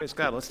Praise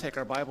God. Let's take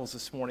our Bibles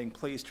this morning,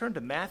 please. Turn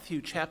to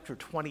Matthew chapter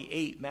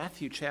 28.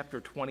 Matthew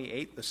chapter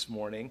 28 this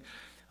morning.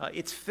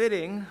 It's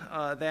fitting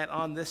that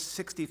on this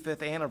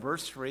 65th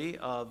anniversary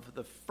of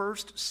the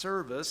first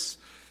service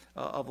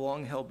of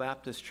Long Hill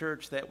Baptist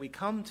Church that we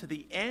come to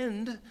the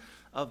end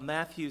of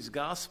Matthew's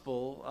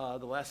gospel.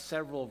 The last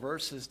several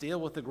verses deal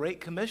with the Great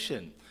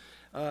Commission.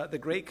 The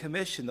Great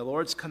Commission, the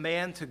Lord's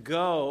command to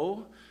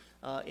go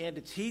and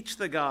to teach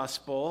the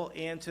gospel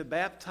and to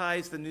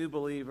baptize the new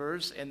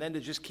believers and then to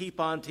just keep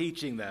on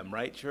teaching them,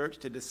 right, church?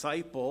 To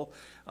disciple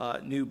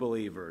new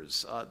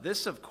believers.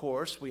 This, of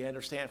course, we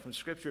understand from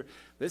Scripture,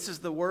 this is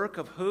the work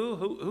of who?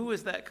 Who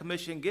is that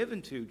commission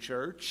given to,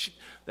 church?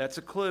 That's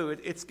a clue.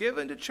 It's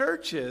given to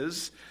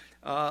churches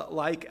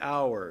like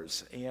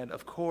ours. And,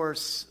 of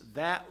course,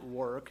 that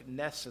work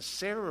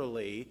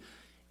necessarily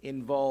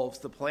involves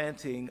the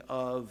planting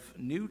of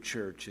new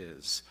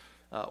churches.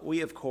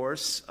 We, of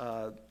course,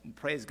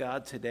 praise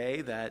God today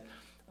that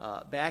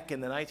back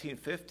in the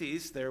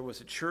 1950s, there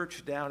was a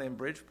church down in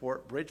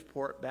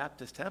Bridgeport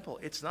Baptist Temple.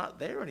 It's not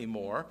there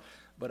anymore,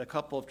 but a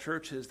couple of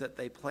churches that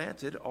they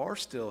planted are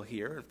still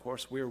here. Of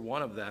course, we're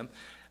one of them.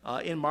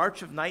 In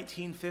March of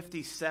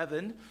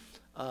 1957,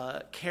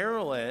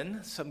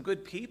 Carolyn, some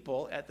good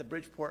people at the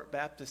Bridgeport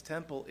Baptist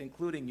Temple,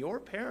 including your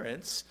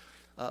parents,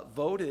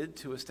 voted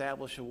to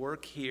establish a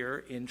work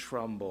here in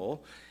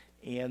Trumbull.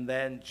 And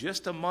then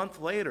just a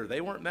month later,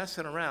 they weren't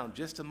messing around.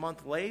 Just a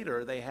month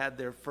later, they had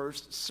their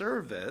first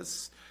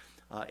service,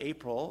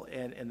 April,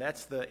 and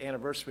that's the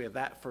anniversary of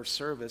that first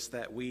service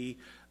that we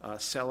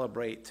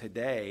celebrate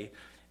today.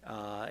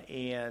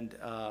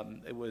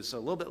 It was a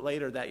little bit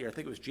later that year, I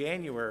think it was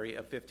January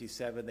of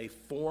 57, they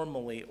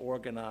formally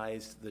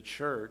organized the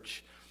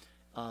church.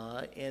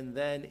 And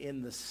then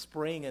in the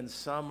spring and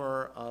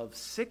summer of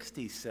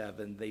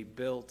 67, they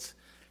built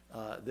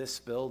this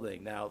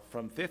building. Now,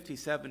 from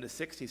 57 to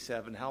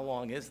 67, how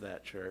long is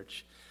that,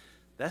 church?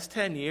 That's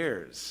 10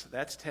 years.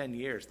 That's 10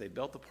 years. They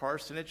built the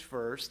parsonage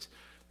first,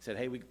 said,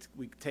 hey, we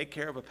take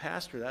care of a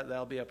pastor.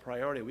 That'll be a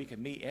priority. We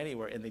can meet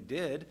anywhere. And they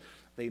did.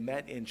 They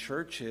met in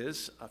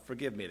churches.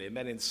 They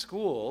met in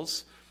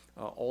schools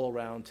all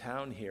around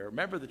town here.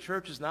 Remember, the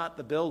church is not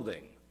the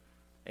building.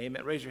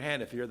 Amen. Raise your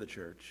hand if you're the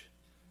church.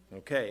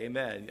 Okay,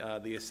 amen.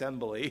 The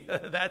assembly,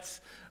 that's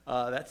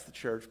the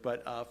church.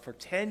 But for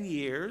 10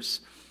 years,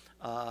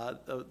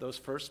 those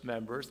first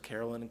members,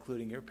 Carolyn,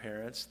 including your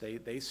parents,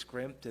 they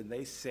scrimped and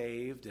they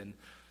saved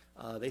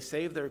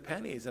their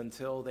pennies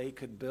until they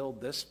could build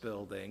this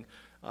building.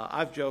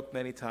 I've joked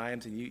many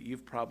times, and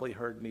you've probably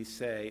heard me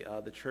say,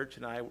 the church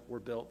and I were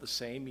built the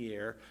same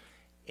year,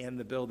 and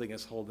the building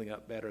is holding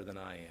up better than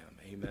I am.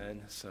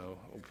 Amen. So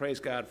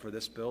praise God for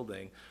this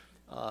building.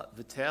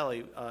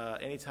 Vitaly,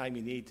 anytime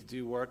you need to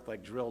do work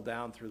like drill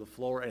down through the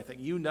floor or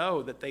anything, you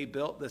know that they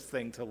built this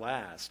thing to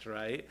last,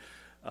 right?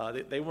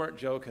 They weren't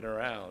joking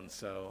around.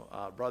 So,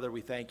 brother,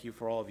 we thank you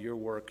for all of your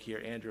work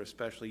here. Andrew,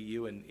 especially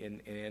you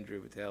and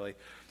Andrew Vitaly.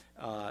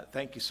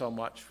 Thank you so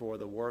much for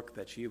the work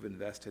that you've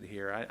invested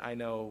here. I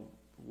know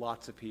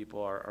lots of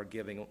people are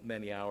giving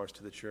many hours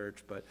to the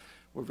church, but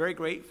we're very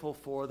grateful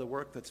for the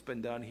work that's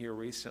been done here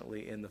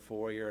recently in the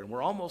foyer, and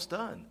we're almost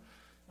done.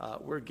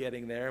 We're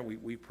getting there.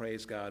 We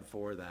praise God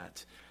for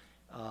that.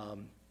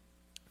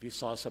 If you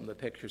saw some of the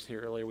pictures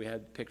here earlier, we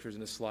had pictures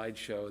in a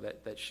slideshow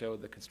that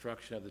showed the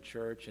construction of the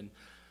church. And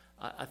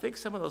I think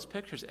some of those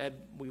pictures, Ed,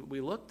 we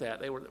looked at,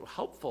 they were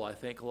helpful, I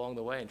think, along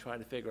the way in trying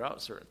to figure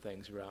out certain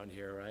things around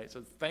here, right?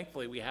 So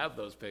thankfully we have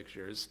those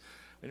pictures.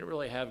 We didn't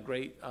really have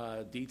great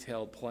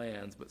detailed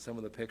plans, but some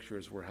of the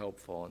pictures were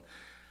helpful. And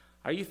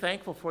are you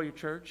thankful for your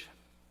church?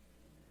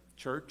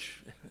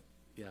 Church?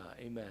 Yeah,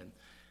 amen.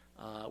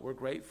 We're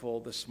grateful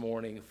this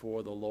morning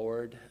for the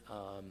Lord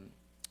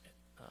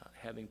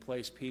having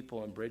placed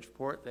people in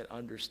Bridgeport that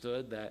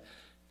understood that,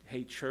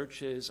 hey,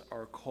 churches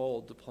are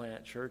called to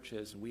plant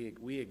churches.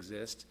 We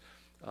exist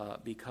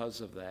because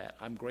of that.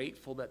 I'm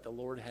grateful that the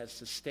Lord has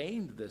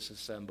sustained this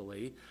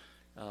assembly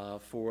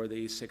for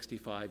these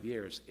 65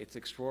 years. It's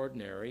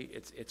extraordinary.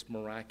 It's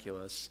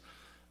miraculous.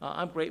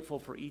 I'm grateful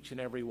for each and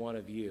every one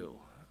of you.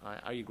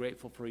 Are you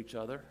grateful for each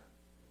other?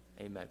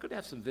 Amen. Good to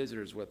have some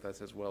visitors with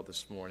us as well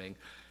this morning.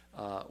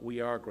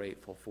 We are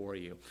grateful for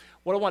you.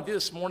 What I want to do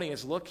this morning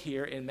is look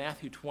here in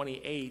Matthew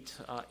 28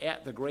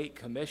 at the Great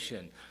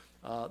Commission.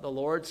 The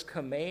Lord's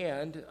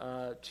command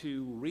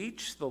to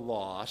reach the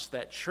lost,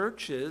 that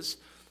churches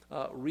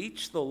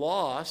reach the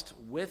lost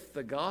with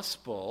the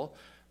gospel,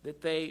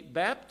 that they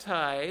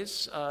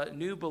baptize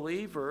new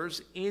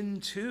believers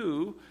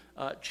into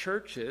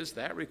churches.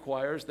 That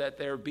requires that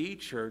there be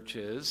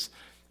churches.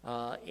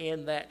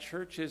 And that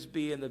churches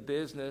be in the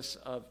business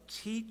of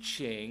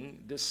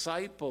teaching,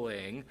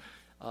 discipling,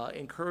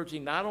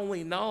 encouraging not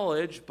only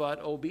knowledge but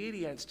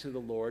obedience to the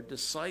Lord,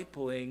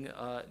 discipling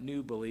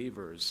new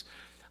believers.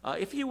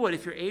 If you would,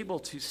 if you're able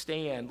to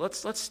stand,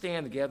 let's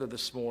stand together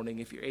this morning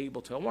if you're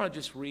able to. I want to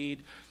just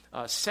read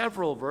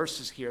several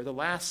verses here, the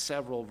last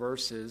several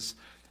verses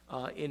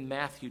in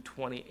Matthew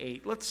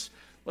 28.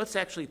 Let's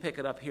actually pick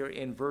it up here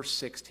in verse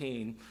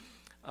 16.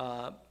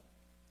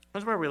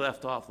 That's where we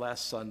left off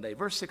last Sunday.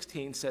 Verse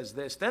 16 says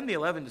this: Then the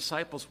 11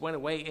 disciples went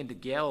away into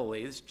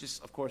Galilee, this is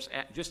just, of course,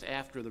 just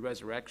after the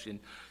resurrection,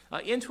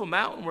 into a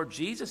mountain where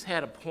Jesus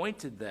had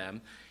appointed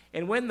them.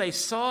 And when they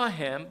saw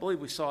him, I believe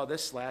we saw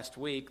this last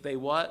week, they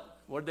what?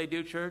 What did they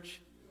do,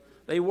 church?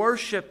 They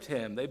worshiped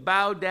him. They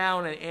bowed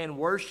down and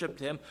worshiped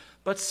him,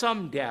 but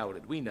some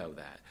doubted. We know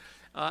that.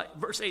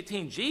 Verse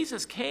 18,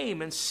 Jesus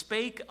came and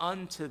spake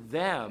unto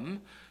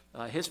them,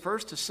 his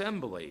first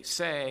assembly,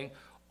 saying,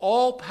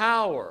 All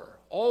power,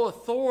 all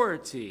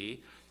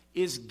authority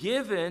is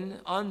given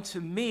unto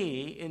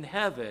me in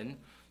heaven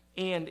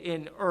and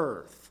in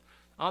earth.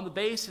 On the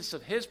basis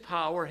of his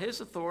power, his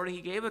authority,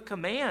 he gave a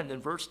command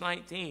in verse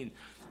 19.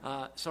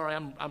 Sorry,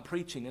 I'm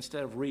preaching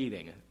instead of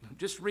reading.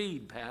 Just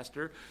read,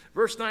 Pastor.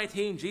 Verse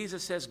 19,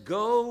 Jesus says,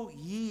 Go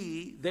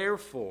ye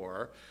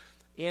therefore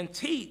and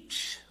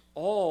teach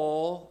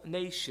all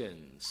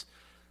nations,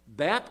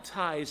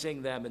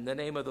 baptizing them in the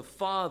name of the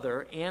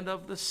Father and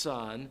of the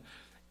Son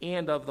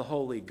and of the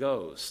Holy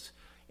Ghost,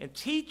 and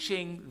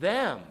teaching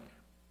them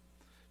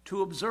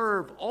to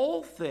observe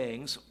all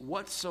things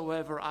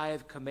whatsoever I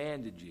have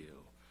commanded you.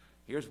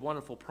 Here's a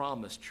wonderful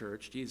promise,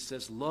 church. Jesus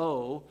says,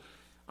 Lo,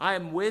 I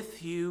am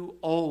with you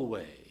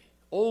always,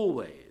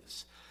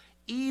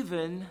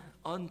 even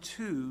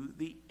unto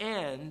the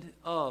end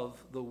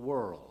of the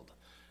world.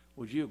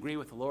 Would you agree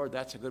with the Lord?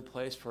 That's a good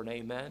place for an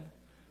amen?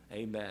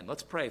 Amen.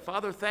 Let's pray.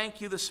 Father,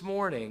 thank you this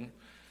morning.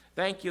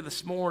 Thank you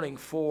this morning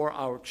for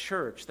our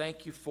church.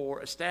 Thank you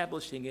for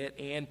establishing it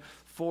and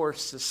for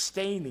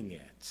sustaining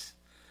it.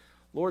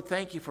 Lord,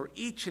 thank you for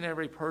each and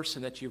every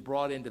person that you've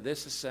brought into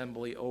this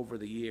assembly over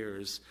the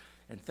years.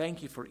 And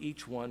thank you for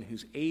each one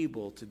who's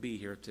able to be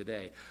here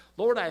today.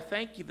 Lord, I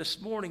thank you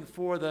this morning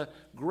for the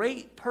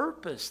great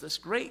purpose, this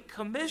great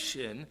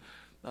commission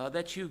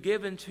that you've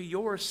given to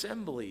your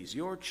assemblies,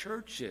 your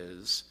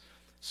churches,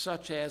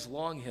 such as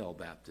Long Hill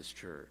Baptist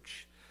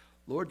Church.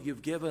 Lord,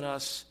 you've given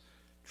us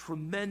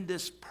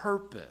tremendous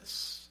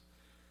purpose,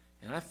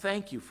 and I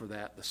thank you for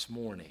that this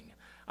morning.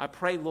 I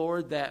pray,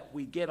 Lord, that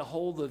we get a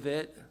hold of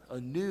it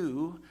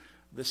anew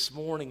this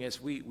morning as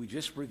we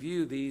just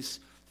review these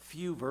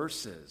few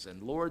verses,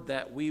 and Lord,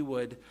 that we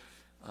would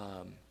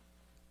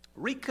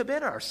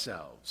recommit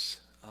ourselves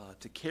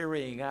to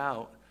carrying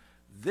out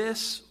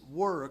this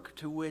work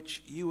to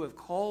which you have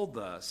called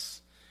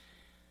us,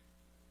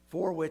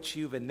 for which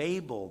you've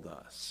enabled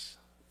us.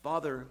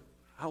 Father,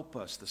 help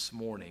us this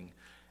morning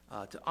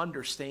to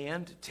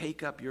understand, to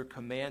take up your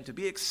command, to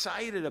be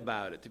excited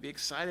about it, to be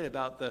excited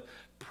about the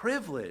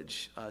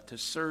privilege to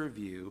serve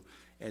you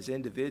as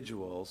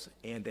individuals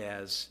and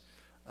as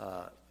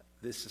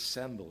this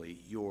assembly,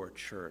 your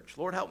church.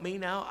 Lord, help me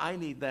now. I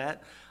need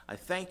that. I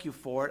thank you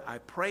for it. I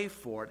pray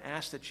for it.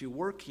 Ask that you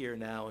work here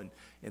now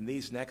in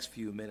these next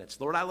few minutes.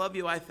 Lord, I love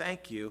you. I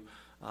thank you.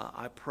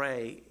 I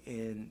pray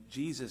in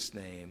Jesus'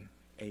 name,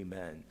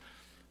 amen.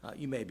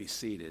 You may be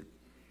seated.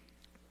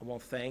 I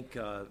want to thank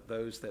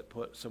those that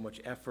put so much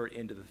effort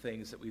into the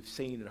things that we've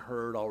seen and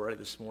heard already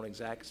this morning.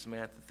 Zach and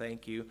Samantha,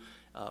 thank you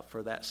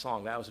for that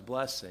song. That was a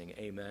blessing.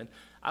 Amen.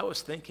 I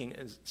was thinking,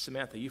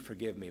 Samantha, you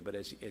forgive me, but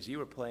as you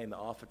were playing the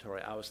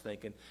offertory, I was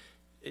thinking,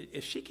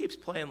 if she keeps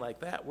playing like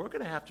that, we're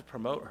going to have to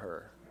promote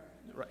her.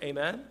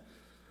 Amen?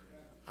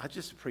 I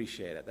just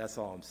appreciate it. That's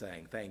all I'm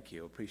saying. Thank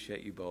you.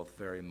 Appreciate you both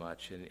very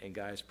much. And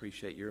guys,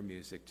 appreciate your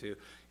music too.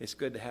 It's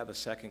good to have a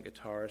second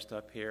guitarist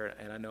up here.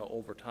 And I know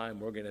over time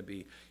we're going to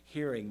be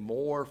hearing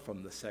more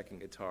from the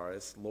second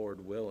guitarist,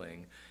 Lord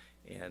willing.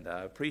 And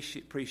I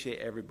appreciate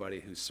everybody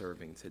who's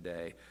serving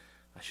today.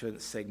 I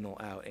shouldn't signal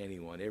out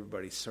anyone.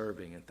 Everybody's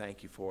serving, and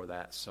thank you for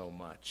that so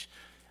much.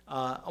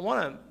 I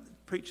want to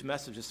preach a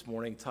message this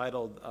morning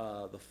titled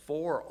The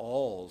Four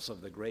Alls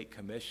of the Great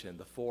Commission.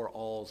 The Four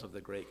Alls of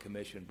the Great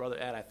Commission. Brother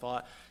Ed, I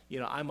thought,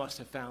 I must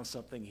have found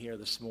something here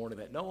this morning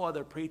that no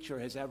other preacher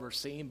has ever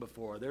seen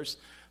before. There's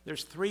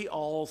three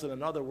alls and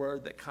another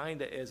word that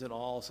kind of is an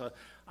all. So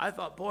I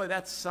thought, boy,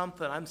 that's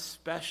something. I'm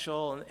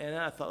special. And then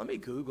I thought, let me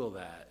Google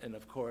that. And,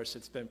 of course,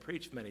 it's been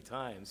preached many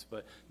times,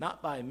 but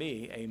not by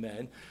me,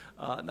 amen.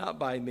 Not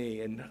by me.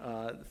 And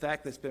the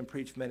fact that it's been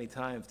preached many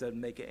times doesn't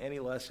make it any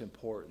less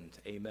important,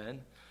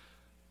 amen.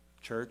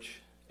 Church,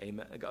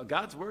 amen.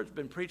 God's word's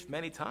been preached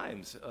many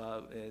times,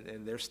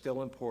 and they're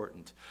still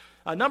important.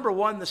 Number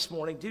one this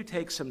morning, do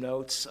take some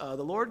notes.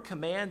 The Lord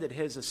commanded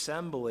his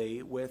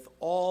assembly with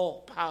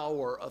all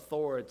power,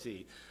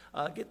 authority.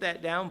 Get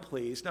that down,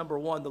 please. Number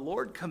one, the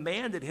Lord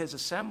commanded his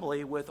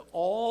assembly with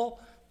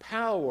all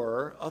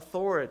power,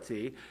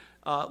 authority.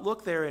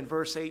 Look there in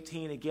verse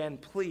 18 again,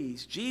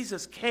 please.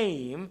 Jesus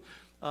came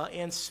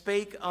and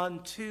spake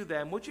unto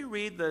them. Would you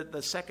read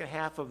the second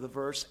half of the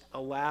verse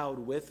aloud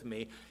with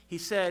me? He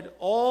said,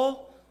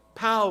 all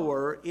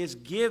power is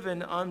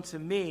given unto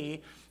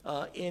me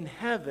in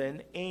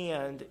heaven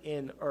and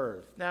in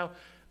earth. Now,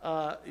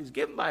 He's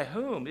given by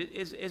whom?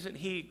 Isn't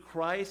he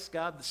Christ,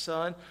 God the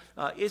Son?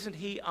 Isn't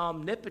he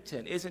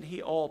omnipotent? Isn't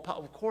he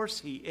all-powerful? Of course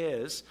he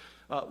is.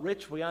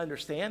 Rich, we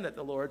understand that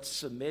the Lord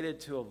submitted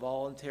to a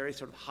voluntary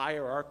sort of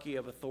hierarchy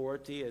of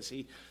authority as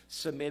he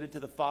submitted to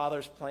the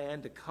Father's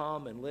plan to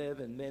come and live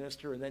and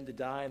minister and then to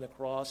die on the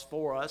cross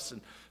for us and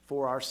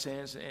for our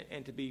sins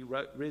and to be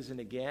risen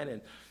again.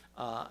 And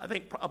I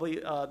think probably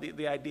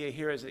the idea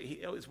here is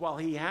that while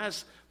he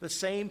has the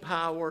same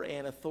power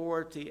and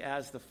authority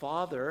as the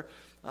Father,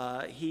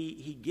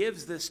 he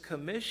gives this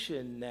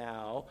commission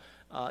now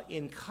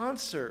in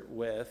concert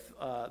with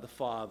the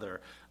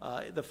Father.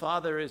 The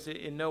Father is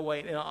in no way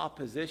in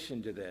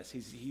opposition to this.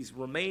 He's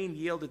remained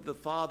yielded to the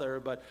Father,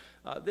 but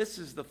this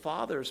is the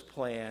Father's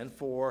plan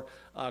for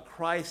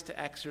Christ to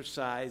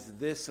exercise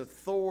this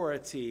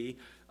authority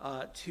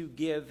to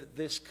give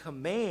this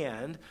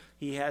command.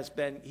 He's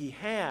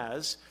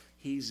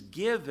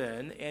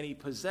given, and he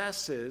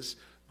possesses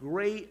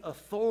great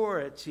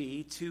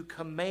authority to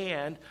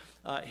command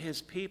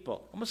his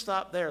people. I'm going to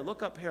stop there.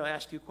 Look up here. I'll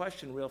ask you a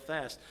question real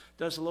fast.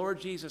 Does the Lord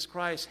Jesus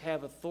Christ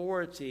have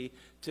authority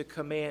to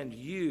command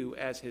you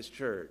as his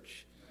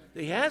church?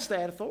 He has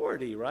that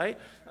authority, right?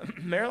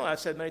 Marilyn, I've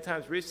said many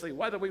times recently,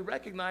 whether we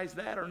recognize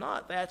that or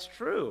not, that's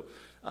true.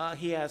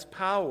 He has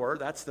power.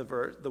 That's the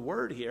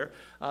word here.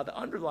 The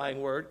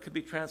underlying word could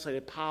be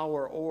translated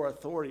power or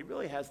authority. It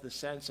really has the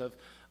sense of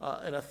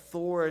an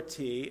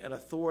authority, an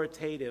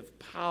authoritative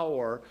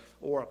power,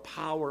 or a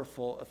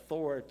powerful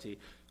authority.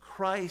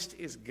 Christ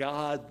is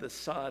God the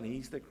Son.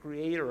 He's the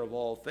creator of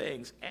all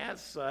things.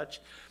 As such,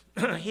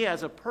 he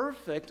has a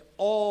perfect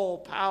all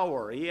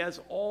power. He has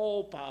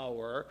all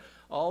power,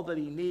 all that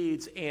he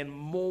needs, and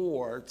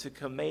more to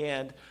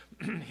command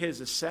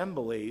his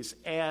assemblies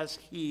as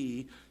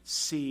he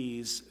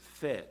sees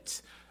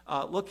fit.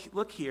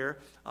 Look here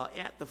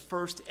at the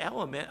first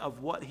element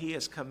of what he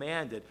has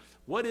commanded.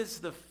 What is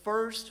the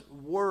first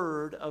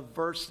word of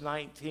verse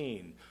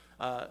 19?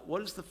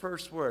 What is the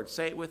first word?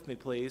 Say it with me,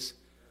 please.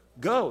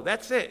 Go.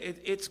 That's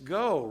it. It's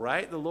go,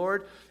 right? The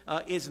Lord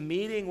is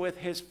meeting with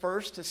his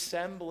first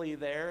assembly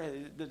there,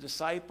 the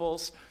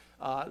disciples.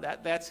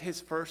 That's his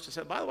first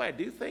assembly. By the way, I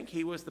do think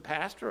he was the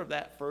pastor of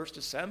that first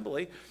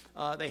assembly.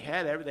 They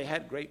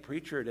had great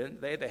preacher, didn't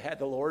they? They had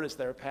the Lord as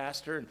their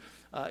pastor,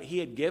 and he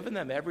had given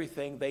them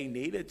everything they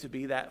needed to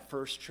be that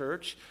first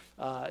church.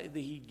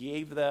 He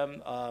gave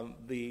them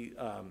the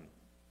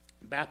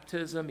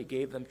baptism. He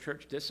gave them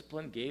church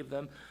discipline, gave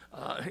them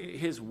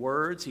his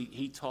words.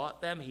 He taught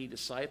them. He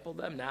discipled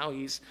them. Now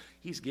he's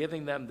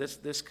giving them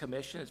this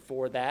commission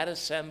for that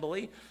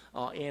assembly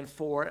and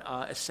for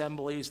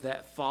assemblies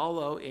that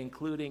follow,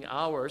 including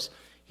ours.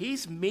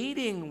 He's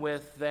meeting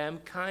with them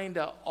kind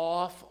of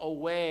off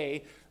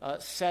away,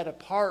 set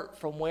apart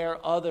from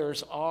where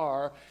others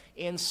are.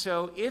 And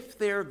so if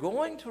they're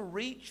going to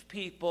reach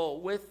people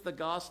with the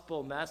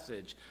gospel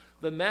message,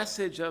 the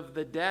message of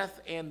the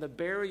death and the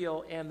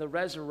burial and the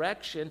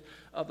resurrection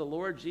of the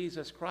Lord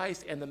Jesus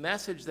Christ, and the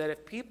message that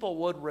if people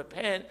would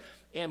repent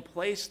and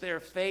place their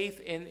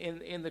faith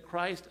in the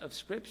Christ of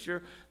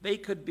Scripture, they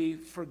could be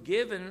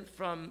forgiven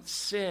from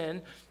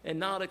sin and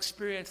not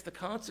experience the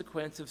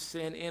consequence of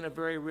sin in a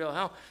very real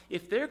hell.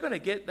 If they're going to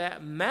get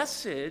that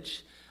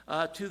message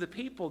to the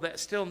people that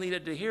still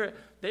needed to hear it,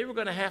 they were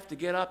going to have to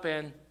get up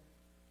and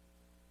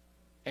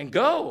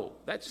go.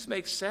 That just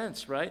makes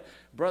sense, right?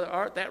 Brother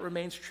Art, that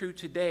remains true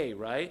today,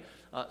 right?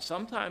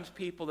 Sometimes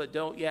people that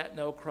don't yet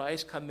know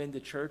Christ come into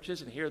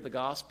churches and hear the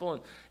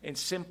gospel and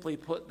simply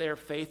put their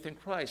faith in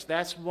Christ.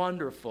 That's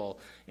wonderful.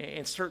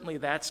 And certainly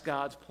that's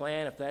God's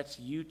plan. If that's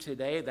you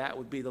today, that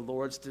would be the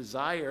Lord's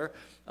desire.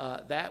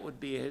 That would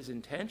be his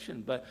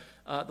intention. But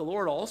the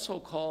Lord also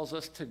calls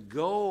us to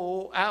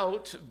go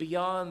out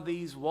beyond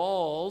these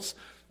walls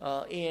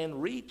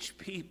and reach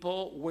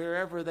people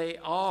wherever they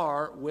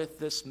are with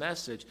this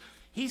message.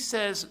 He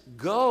says,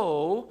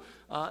 go,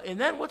 and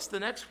then what's the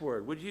next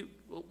word?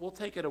 We'll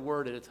take it a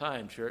word at a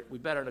time, church. We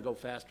better not go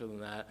faster than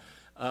that.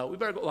 We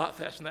better go a lot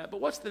faster than that. But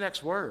what's the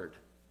next word?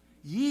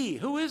 Ye.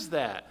 Who is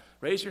that?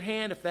 Raise your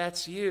hand if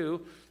that's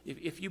you.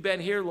 If you've been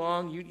here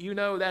long, you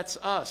know that's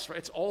us, right?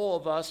 It's all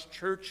of us,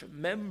 church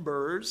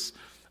members.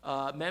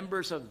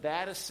 Members of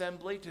that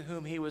assembly to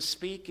whom he was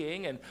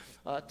speaking, and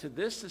to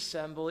this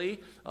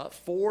assembly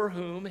for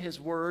whom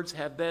his words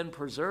have been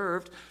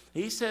preserved.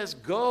 He says,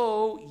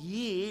 go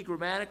ye.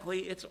 Grammatically,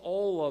 it's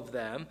all of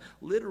them.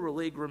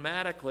 Literally,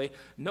 grammatically.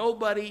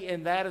 Nobody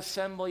in that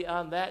assembly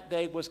on that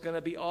day was going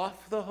to be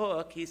off the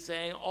hook. He's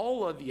saying,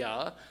 all of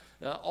ya,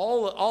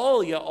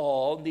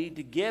 all need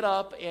to get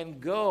up and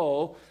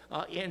go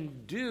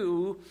and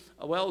do,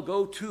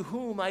 go to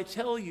whom I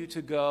tell you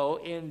to go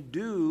and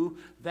do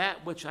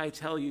that which I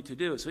tell you to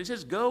do. So he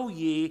says, go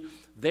ye,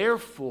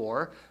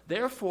 therefore.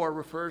 Therefore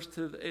refers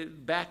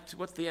back to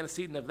what's the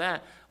antecedent of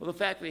that? Well, the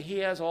fact that he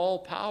has all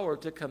power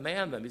to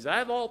command them. He says, I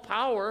have all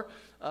power,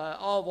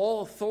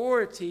 all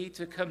authority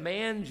to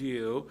command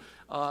you.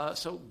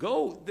 So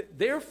go,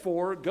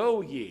 therefore go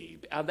ye.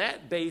 On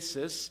that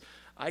basis,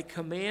 I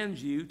command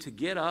you to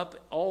get up,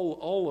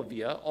 all of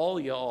you, all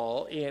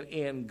y'all,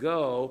 and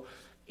go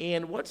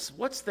And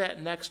what's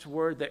that next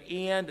word there?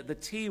 And the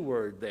T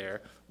word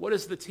there. What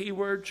is the T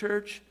word,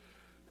 church?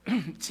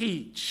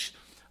 Teach.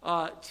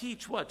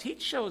 Teach what?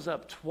 Teach shows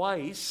up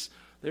twice.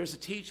 There's a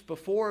teach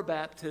before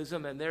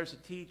baptism, and there's a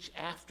teach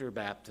after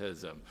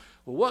baptism.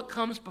 Well, what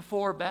comes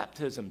before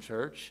baptism,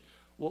 church?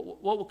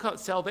 What will come?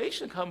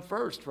 Salvation come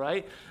first,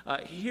 right?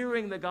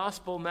 Hearing the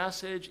gospel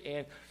message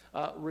and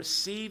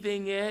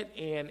receiving it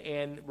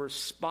and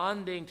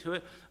responding to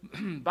it.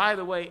 By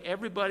the way,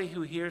 everybody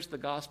who hears the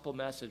gospel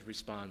message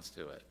responds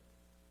to it.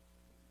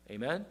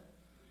 Amen?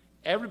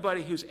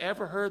 Everybody who's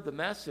ever heard the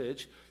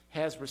message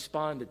has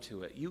responded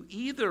to it. You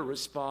either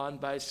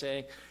respond by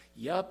saying,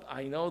 yep,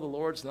 I know the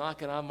Lord's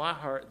knocking on my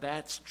heart.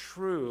 That's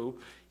true.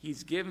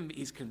 He's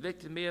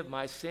convicted me of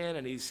my sin,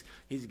 and he's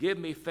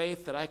given me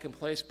faith that I can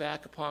place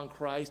back upon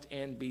Christ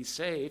and be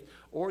saved.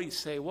 Or you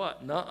say,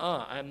 what?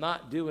 Nuh-uh, I'm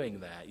not doing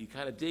that. You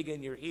kind of dig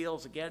in your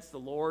heels against the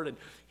Lord and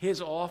his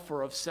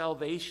offer of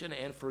salvation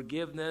and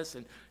forgiveness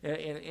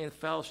and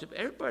fellowship.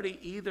 Everybody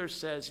either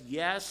says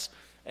yes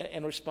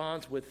and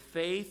responds with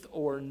faith,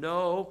 or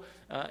no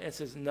and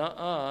says,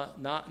 nuh-uh,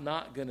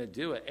 not going to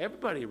do it.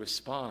 Everybody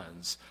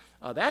responds.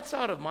 That's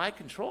out of my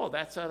control.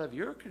 That's out of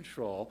your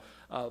control.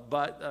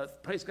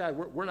 But praise God,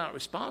 we're not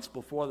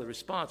responsible for the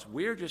response.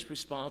 We're just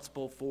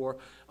responsible for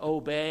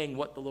obeying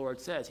what the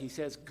Lord says. He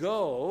says,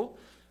 go.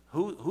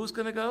 Who's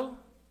going to go?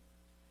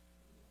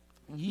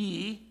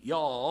 Ye,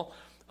 y'all,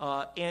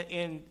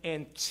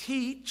 and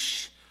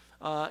teach.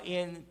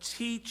 And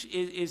teach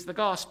is the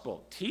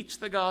gospel. Teach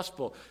the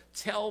gospel.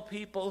 Tell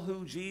people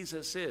who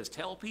Jesus is.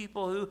 Tell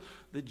people who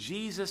the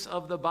Jesus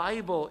of the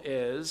Bible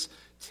is.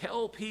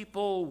 Tell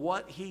people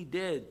what he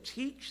did.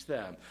 Teach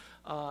them.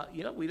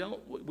 We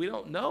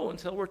don't know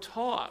until we're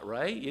taught,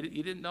 right?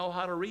 You didn't know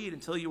how to read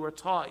until you were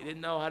taught. You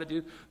didn't know how to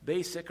do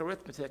basic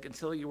arithmetic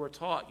until you were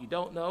taught. You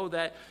don't know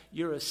that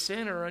you're a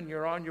sinner and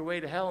you're on your way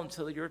to hell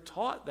until you're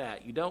taught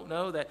that. You don't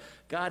know that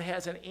God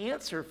has an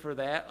answer for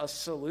that, a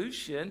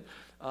solution,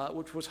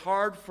 which was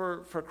hard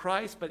for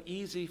Christ but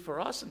easy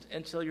for us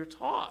until you're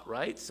taught,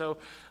 right? So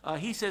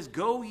he says,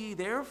 go ye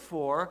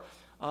therefore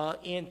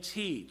and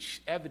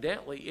teach.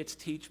 Evidently, it's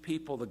teach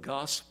people the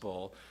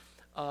gospel.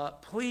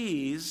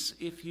 Please,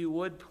 if you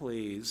would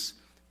please,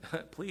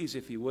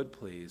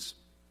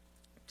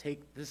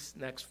 take this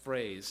next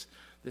phrase,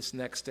 this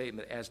next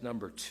statement as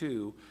number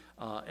 2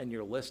 in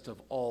your list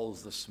of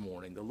alls this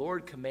morning. The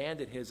Lord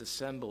commanded his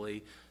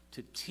assembly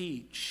to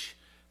teach.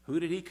 Who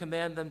did he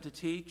command them to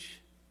teach?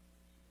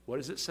 What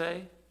does it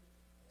say?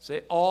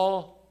 Say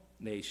all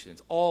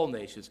nations, all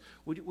nations.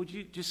 Would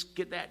you just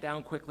get that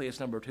down quickly as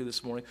number 2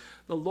 this morning?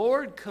 The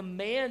Lord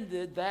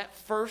commanded that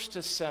first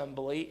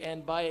assembly,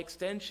 and by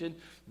extension,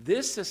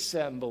 this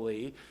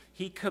assembly,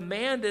 he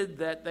commanded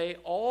that they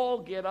all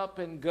get up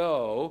and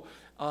go,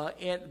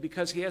 and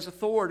because he has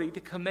authority to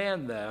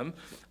command them,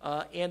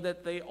 and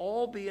that they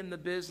all be in the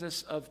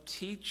business of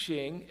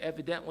teaching,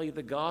 evidently,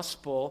 the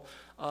gospel.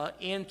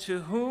 And to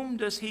whom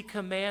does he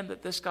command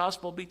that this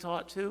gospel be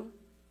taught to?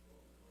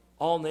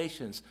 All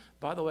nations.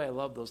 By the way, I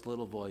love those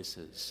little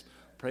voices.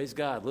 Praise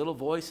God. Little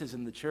voices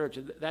in the church.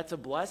 That's a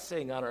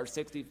blessing on our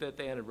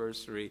 65th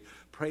anniversary.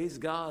 Praise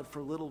God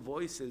for little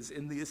voices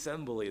in the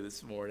assembly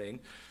this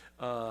morning.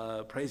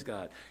 Praise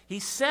God.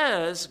 He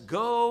says,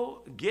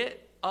 go,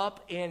 get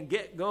up and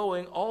get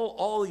going,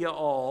 all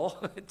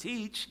y'all.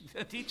 Teach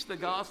the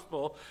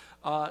gospel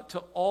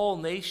to all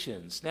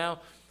nations.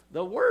 Now,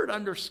 the word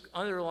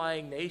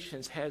underlying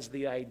nations has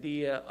the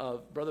idea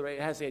of, Brother Ray,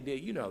 it has the idea,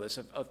 you know this,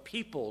 of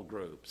people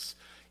groups.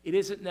 It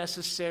isn't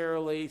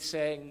necessarily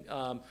saying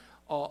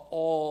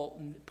all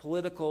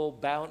political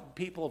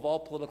people of all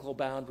political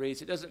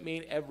boundaries. It doesn't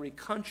mean every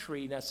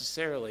country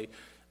necessarily.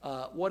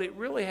 What it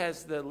really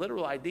has the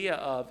literal idea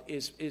of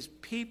is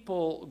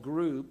people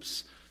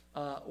groups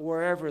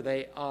wherever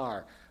they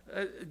are.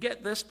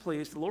 Get this,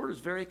 please. The Lord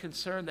is very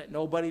concerned that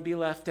nobody be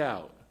left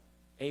out.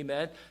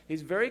 Amen.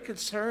 He's very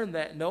concerned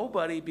that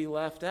nobody be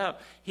left out.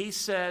 He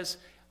says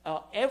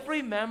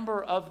every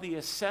member of the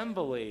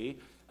assembly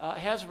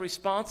has a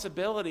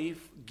responsibility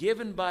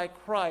given by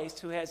Christ,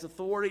 who has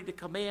authority to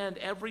command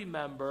every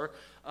member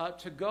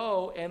to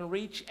go and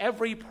reach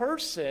every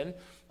person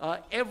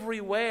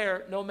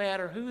everywhere, no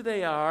matter who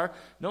they are,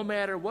 no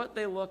matter what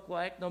they look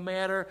like, no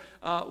matter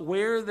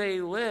where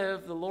they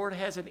live. The Lord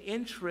has an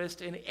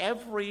interest in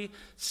every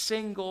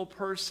single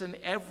person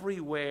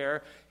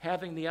everywhere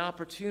having the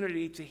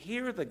opportunity to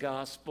hear the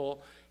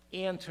gospel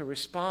and to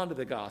respond to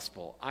the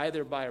gospel,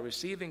 either by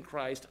receiving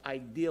Christ,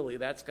 ideally,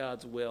 that's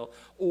God's will,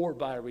 or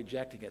by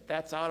rejecting it.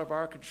 That's out of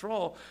our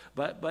control,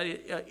 but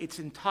it's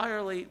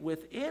entirely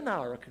within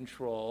our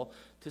control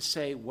to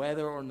say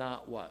whether or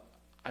not what?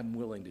 I'm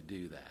willing to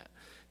do that.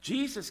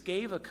 Jesus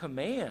gave a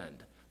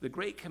command. The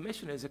Great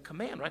Commission is a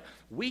command, right?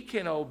 We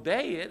can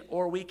obey it,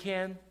 or we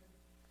can,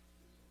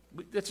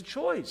 it's a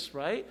choice,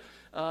 right?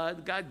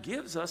 God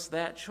gives us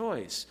that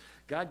choice.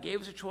 God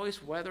gave us a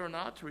choice whether or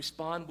not to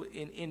respond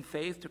in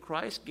faith to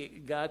Christ.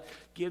 God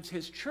gives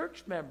his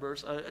church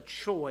members a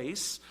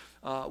choice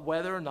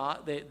whether or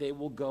not they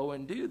will go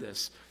and do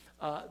this.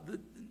 The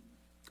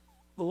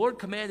the Lord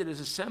commanded his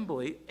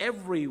assembly,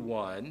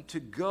 everyone, to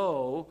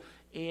go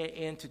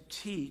and to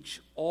teach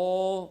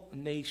all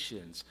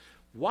nations.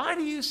 Why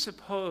do you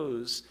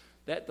suppose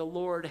that the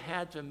Lord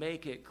had to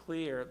make it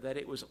clear that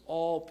it was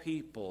all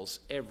peoples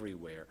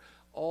everywhere?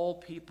 All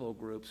people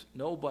groups,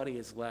 nobody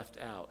is left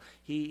out.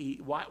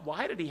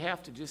 Why did he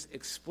have to just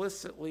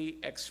explicitly,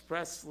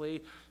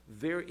 expressly,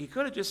 he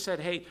could have just said,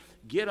 hey,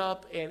 get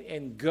up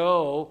and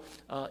go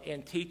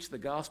and teach the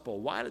gospel.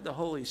 Why did the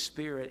Holy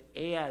Spirit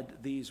add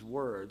these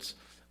words?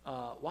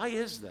 Why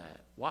is that?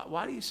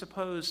 Why do you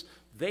suppose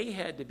they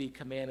had to be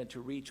commanded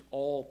to reach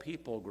all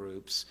people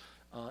groups,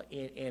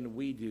 and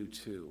we do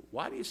too?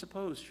 Why do you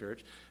suppose,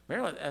 church?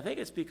 Marilyn, I think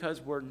it's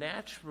because we're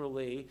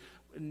naturally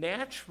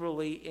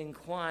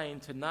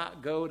inclined to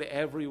not go to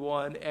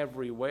everyone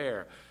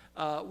everywhere.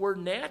 We're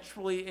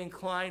naturally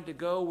inclined to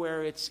go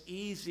where it's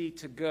easy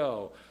to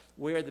go,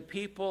 where the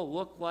people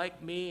look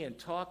like me and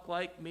talk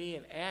like me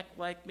and act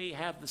like me,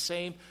 have the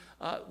same,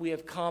 we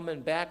have common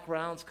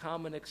backgrounds,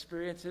 common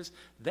experiences.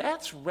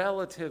 That's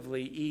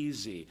relatively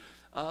easy.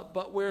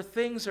 But where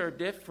things are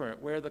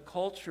different, where the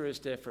culture is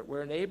different,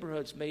 where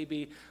neighborhoods may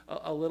be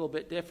a little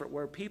bit different,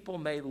 where people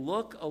may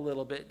look a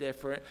little bit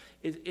different,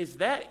 is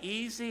that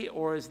easy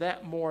or is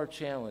that more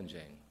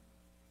challenging?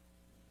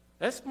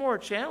 That's more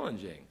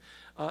challenging.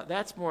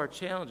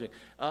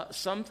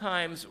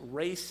 Sometimes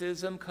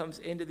racism comes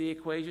into the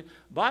equation.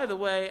 By the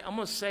way, I'm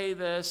going to say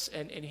this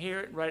and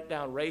hear it and write it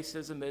down.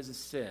 Racism is a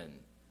sin.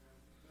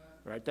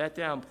 Write that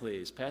down,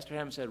 please. Pastor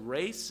Hammond said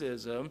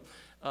racism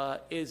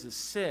is a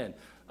sin.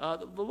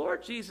 The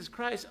Lord Jesus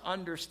Christ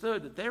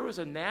understood that there was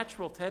a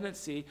natural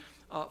tendency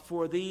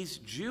for these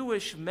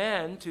Jewish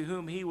men to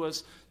whom he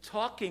was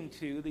talking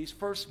to, these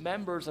first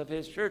members of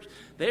his church.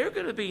 They're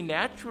going to be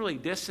naturally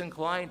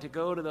disinclined to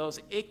go to those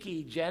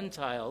icky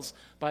Gentiles.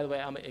 By the way,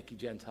 I'm an icky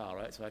Gentile,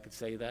 right? So I could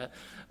say that.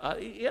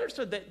 He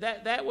understood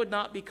that would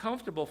not be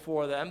comfortable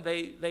for them.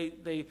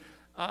 The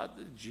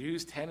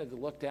Jews tended to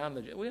look down.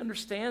 We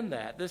understand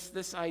that.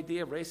 This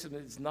idea of racism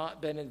has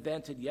not been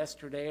invented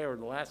yesterday or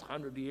the last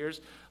 100 years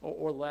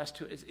or the last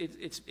two.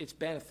 It's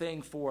been a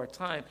thing for a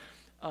time.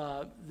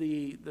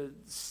 The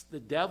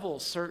devil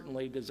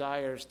certainly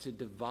desires to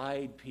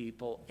divide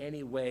people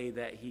any way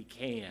that he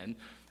can.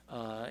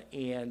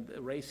 And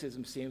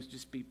racism seems to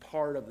just be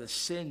part of the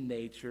sin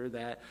nature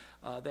that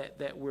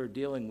we're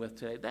dealing with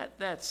today.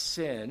 That's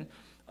sin.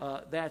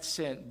 That's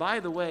sin. By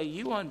the way,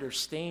 you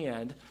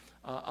understand...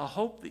 I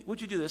hope, would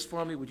you do this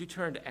for me? Would you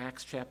turn to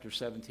Acts chapter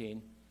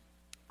 17?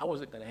 I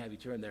wasn't going to have you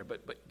turn there,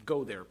 but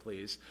go there,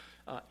 please.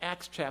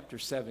 Acts chapter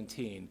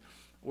 17.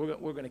 We're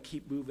going to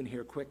keep moving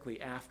here quickly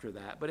after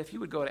that. But if you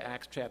would go to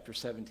Acts chapter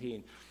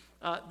 17.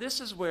 This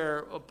is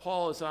where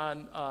Paul is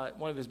on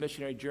one of his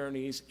missionary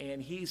journeys,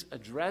 and he's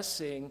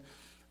addressing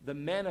the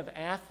men of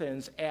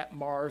Athens at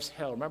Mars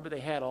Hill. Remember, they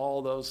had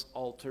all those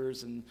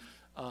altars and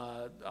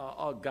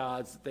all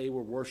gods that they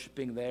were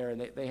worshiping there,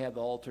 and they had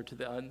the altar to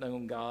the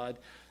unknown God.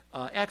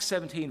 Acts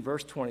 17,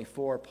 verse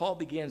 24, Paul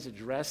begins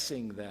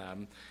addressing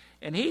them.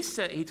 And he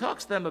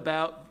talks to them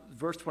about,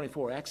 verse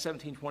 24, Acts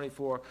 17,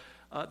 24,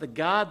 the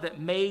God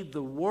that made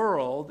the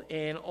world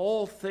and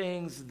all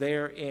things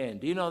therein.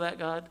 Do you know that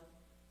God,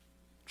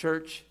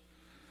 church?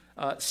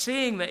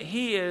 Seeing that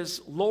he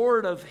is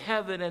Lord of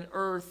heaven and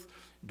earth,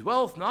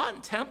 dwelleth not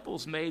in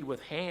temples made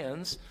with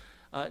hands,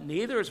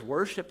 neither is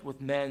worshipped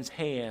with men's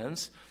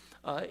hands,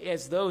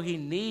 as though he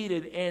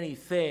needed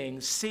anything,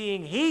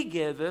 seeing he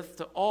giveth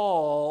to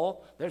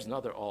all, there's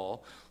another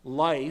all,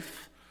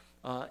 life,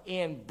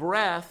 and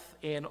breath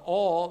in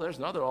all, there's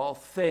another all,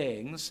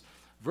 things.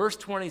 Verse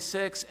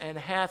 26, and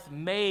hath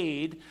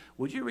made,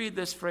 would you read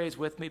this phrase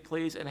with me,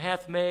 please? And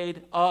hath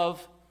made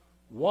of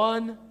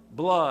one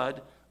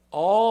blood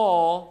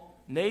all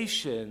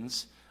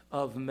nations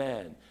of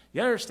men.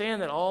 You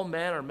understand that all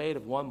men are made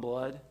of one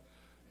blood?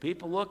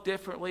 People look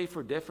differently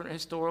for different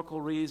historical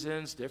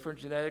reasons, different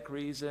genetic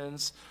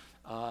reasons.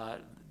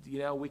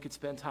 We could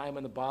spend time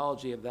in the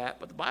biology of that.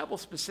 But the Bible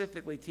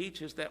specifically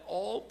teaches that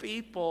all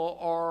people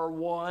are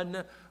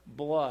one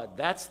blood.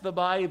 That's the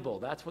Bible.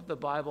 That's what the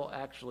Bible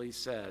actually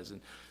says. And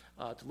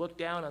to look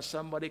down on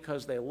somebody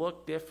because they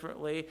look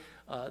differently,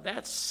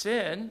 that's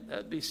sin.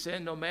 That'd be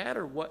sin no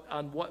matter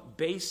on what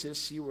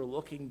basis you were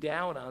looking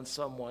down on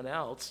someone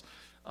else.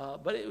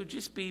 But it would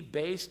just be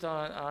based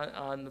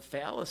on the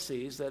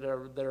fallacies that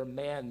are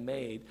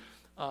man-made.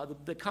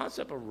 The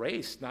concept of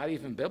race, not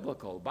even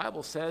biblical. The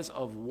Bible says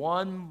of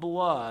one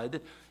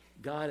blood,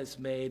 God has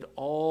made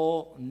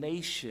all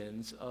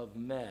nations of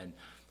men.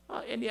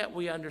 And yet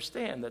we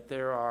understand that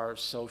there are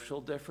social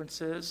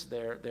differences,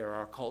 there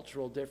are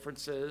cultural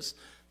differences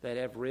that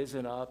have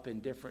risen up in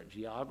different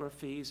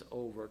geographies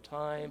over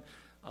time.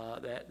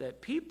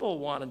 That people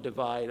want to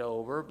divide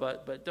over,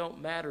 but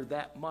don't matter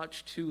that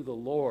much to the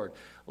Lord.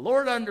 The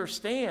Lord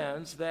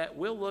understands that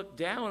we'll look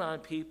down on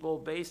people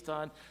based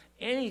on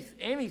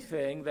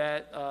anything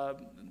that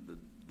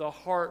the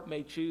heart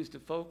may choose to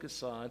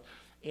focus on.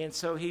 And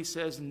so he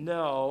says,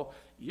 no,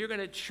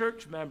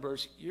 church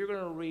members, you're going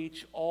to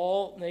reach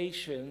all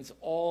nations,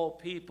 all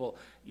people.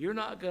 You're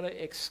not going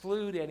to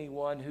exclude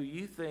anyone who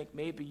you think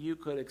maybe you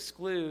could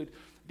exclude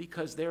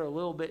because they're a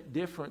little bit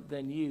different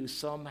than you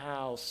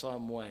somehow,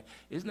 some way.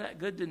 Isn't that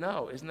good to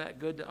know? Isn't that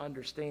good to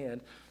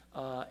understand?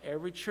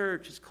 Every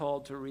church is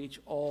called to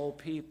reach all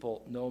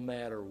people, no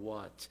matter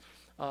what.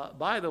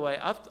 By the way,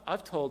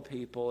 I've told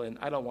people, and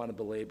I don't want to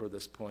belabor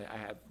this point. I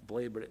have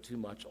belabored it too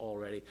much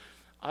already.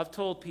 I've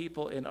told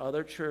people in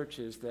other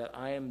churches that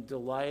I am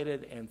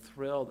delighted and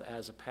thrilled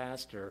as a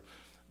pastor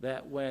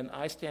that when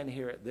I stand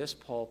here at this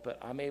pulpit,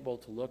 I'm able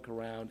to look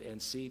around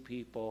and see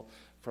people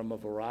from a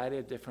variety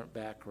of different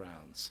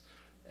backgrounds.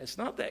 It's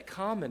not that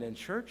common in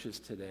churches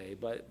today,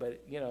 but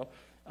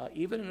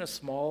even in a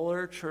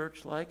smaller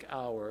church like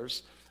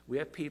ours, we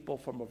have people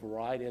from a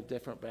variety of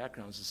different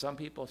backgrounds. And some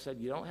people said,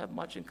 you don't have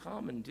much in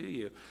common, do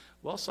you?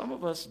 Well, some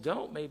of us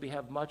don't maybe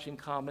have much in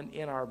common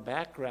in our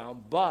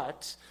background,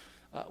 but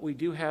we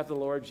do have the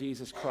Lord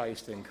Jesus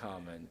Christ in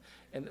common.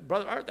 And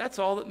Brother Art, that's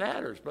all that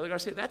matters. Brother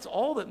Garcia, that's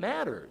all that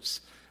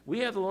matters. We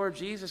have the Lord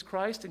Jesus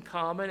Christ in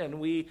common, and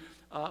we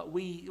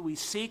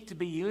seek to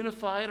be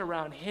unified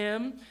around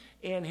Him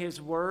and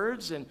His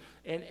words, and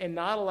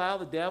not allow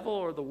the devil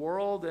or the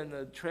world and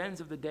the trends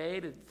of the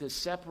day to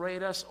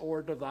separate us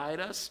or divide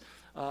us.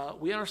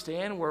 We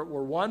understand we're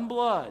one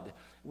blood.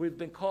 We've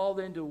been called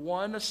into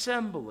one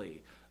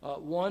assembly,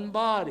 one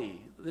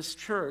body, this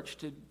church,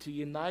 to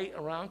unite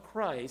around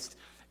Christ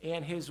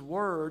and His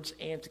words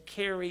and to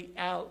carry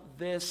out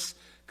this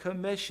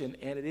commission,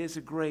 and it is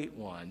a great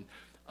one.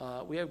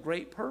 We have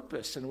great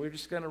purpose, and we're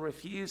just going to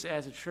refuse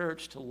as a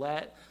church to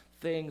let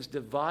things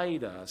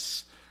divide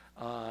us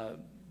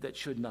that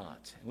should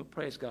not. And we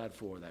praise God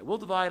for that. We'll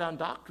divide on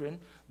doctrine,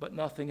 but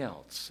nothing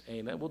else.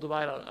 Amen. We'll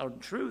divide on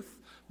truth,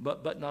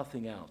 but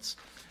nothing else.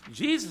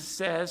 Jesus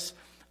says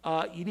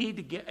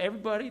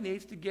everybody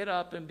needs to get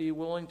up and be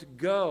willing to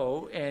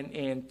go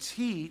and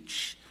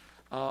teach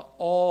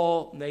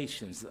all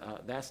nations.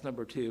 That's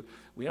number 2.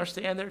 We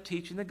understand they're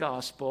teaching the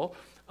gospel.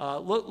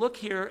 Look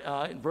here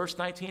in verse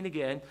 19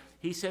 again.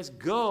 He says,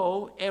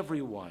 go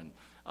everyone.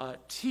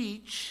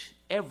 Teach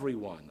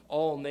everyone,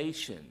 all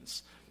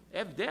nations.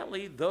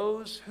 Evidently,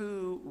 those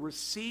who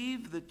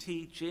receive the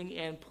teaching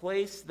and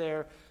place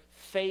their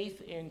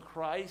faith in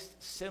Christ,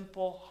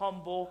 simple,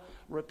 humble,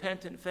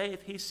 repentant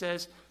faith, he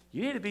says,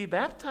 you need to be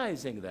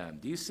baptizing them.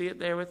 Do you see it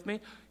there with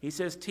me? He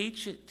says,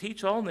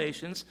 teach all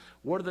nations.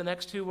 What are the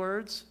next 2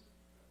 words?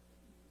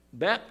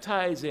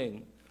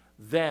 Baptizing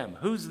them.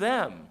 Who's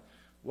them?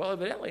 Well,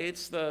 evidently,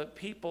 it's the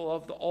people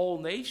of the all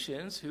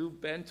nations who've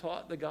been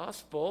taught the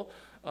gospel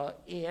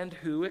and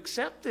who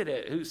accepted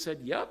it, who said,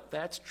 yep,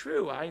 that's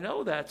true. I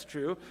know that's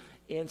true.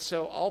 And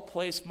so I'll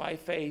place my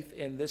faith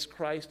in this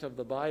Christ of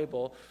the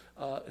Bible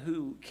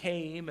who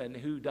came and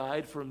who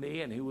died for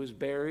me and who was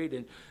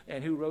buried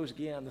and who rose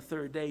again on the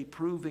 3rd day,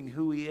 proving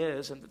who He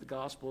is and that the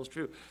gospel is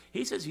true.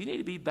 He says you need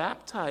to be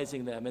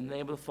baptizing them in the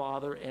name of the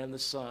Father and the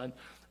Son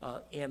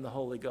and the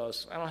Holy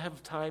Ghost. I don't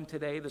have time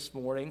today, this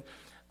morning,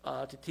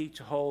 to teach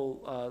a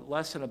whole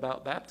lesson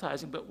about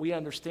baptizing, but we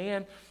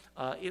understand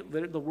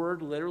the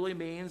word literally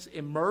means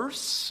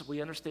immerse.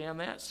 We understand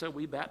that, so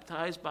we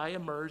baptize by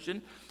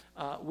immersion.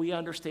 We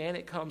understand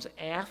it comes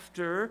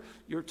after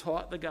you're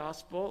taught the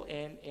gospel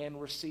and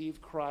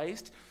receive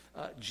Christ.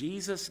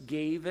 Jesus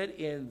gave it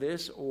in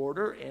this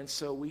order, and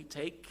so we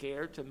take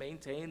care to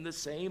maintain the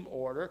same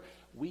order.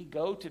 We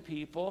go to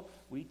people,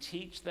 we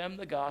teach them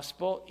the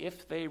gospel.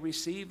 If they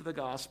receive the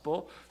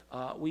gospel,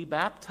 we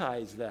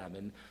baptize them.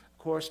 And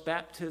of course,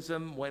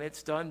 baptism, when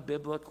it's done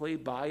biblically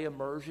by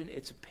immersion,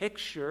 it's a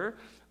picture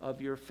of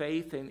your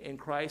faith in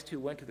Christ who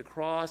went to the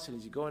cross, and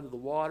as you go into the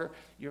water,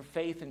 your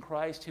faith in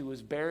Christ who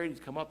was buried, he's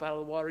come up out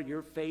of the water,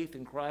 your faith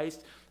in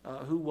Christ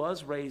who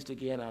was raised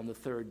again on the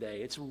 3rd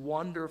day. It's a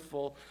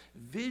wonderful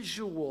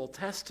visual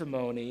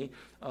testimony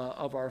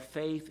of our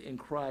faith in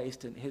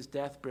Christ and His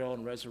death, burial,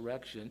 and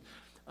resurrection.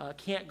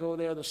 Can't go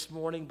there this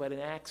morning, but in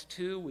Acts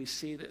 2, we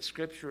see that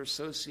Scripture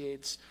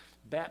associates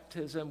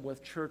baptism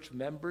with church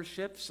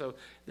membership. So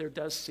there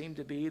does seem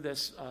to be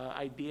this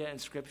idea in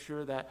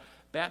Scripture that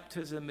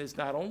baptism is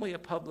not only a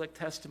public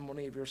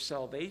testimony of your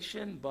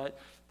salvation, but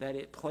that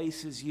it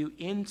places you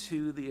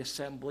into the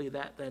assembly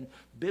that then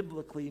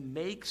biblically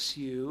makes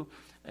you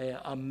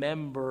a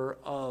member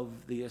of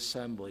the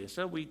assembly.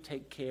 So we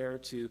take care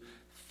to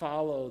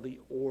follow the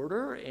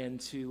order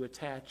and to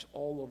attach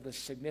all of the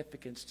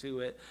significance to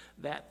it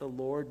that the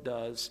Lord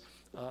does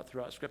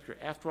throughout Scripture.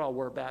 After all,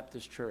 we're a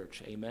Baptist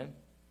church. Amen?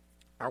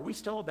 Are we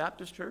still a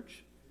Baptist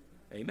church?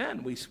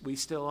 Amen. We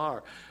still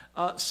are.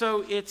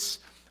 So it's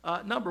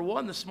number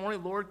 1 this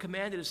morning, Lord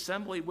commanded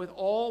assembly with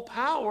all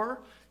power.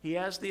 He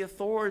has the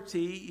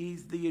authority.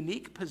 He's the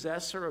unique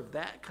possessor of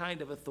that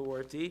kind of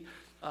authority.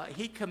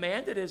 He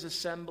commanded His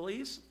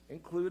assemblies,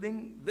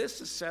 including this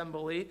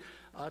assembly,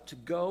 to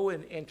go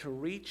and to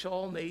reach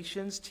all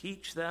nations,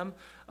 teach them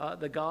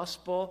the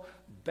gospel,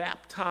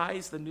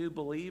 baptize the new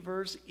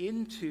believers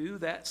into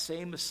that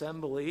same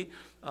assembly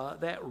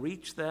that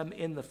reached them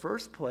in the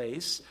first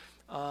place.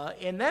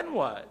 And then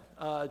what?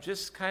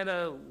 Just kind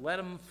of let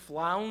them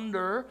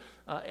flounder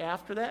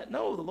after that?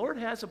 No, the Lord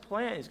has a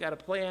plan. He's got a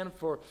plan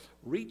for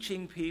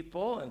reaching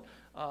people and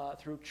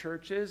through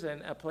churches,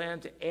 and a plan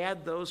to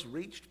add those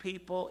reached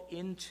people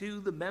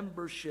into the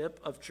membership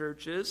of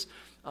churches,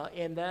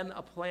 and then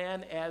a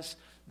plan as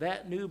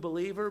that new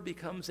believer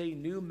becomes a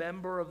new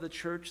member of the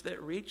church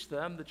that reached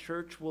them. The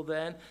church will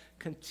then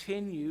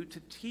continue to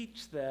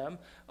teach them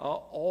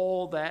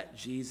all that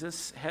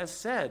Jesus has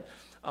said.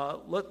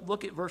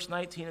 Look at verse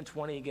 19 and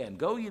 20 again.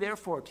 Go ye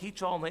therefore,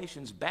 teach all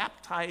nations,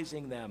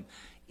 baptizing them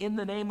in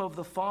the name of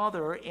the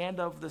Father and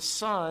of the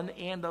Son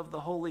and of the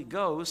Holy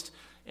Ghost.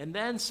 And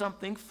then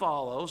something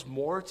follows,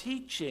 more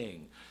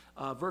teaching.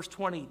 Verse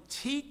 20,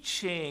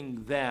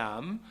 teaching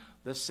them,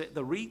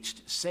 the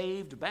reached,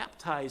 saved,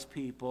 baptized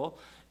people.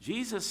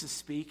 Jesus is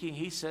speaking.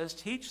 He says,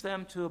 teach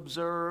them to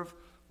observe,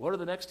 what are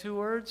the next two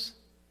words?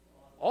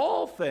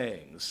 All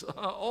things.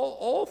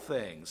 all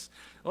things.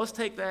 Let's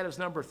take that as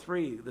number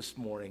 3 this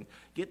morning.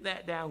 Get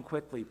that down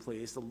quickly,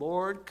 please. The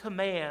Lord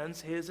commands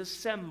his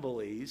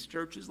assemblies,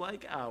 churches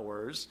like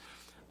ours,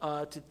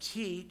 to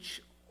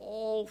teach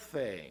all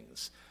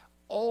things.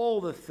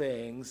 All the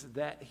things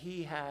that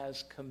he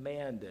has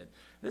commanded.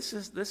 This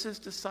is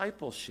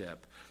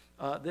discipleship.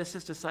 This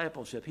is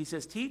discipleship. He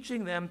says,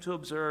 teaching them to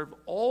observe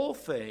all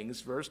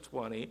things, verse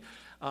 20,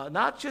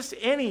 not just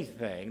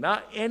anything,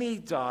 not any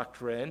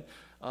doctrine,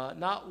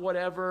 not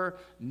whatever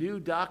new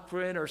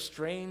doctrine or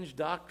strange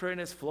doctrine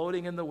is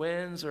floating in the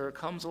winds or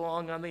comes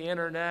along on the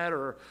internet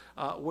or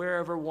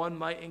wherever one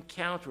might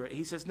encounter it.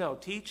 He says, no,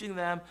 teaching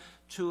them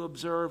to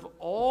observe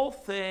all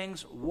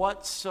things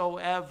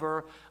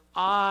whatsoever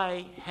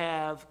I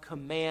have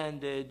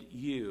commanded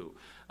you.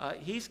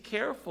 He's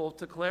careful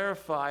to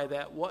clarify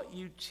that what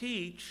you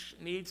teach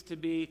needs to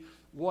be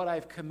what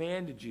I've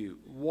commanded you,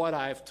 what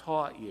I've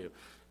taught you.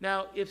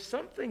 Now, if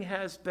something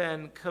has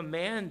been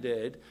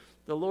commanded,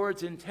 the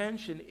Lord's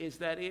intention is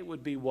that it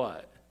would be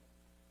what?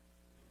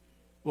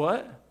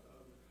 What?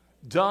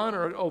 Done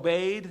or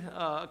obeyed,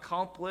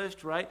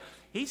 accomplished, right?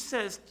 He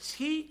says,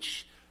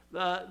 teach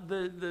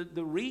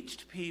the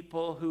reached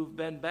people who've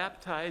been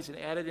baptized and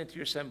added into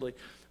your assembly,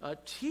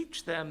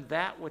 teach them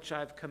that which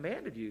I've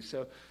commanded you.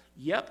 So,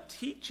 yep,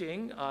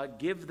 teaching,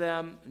 give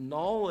them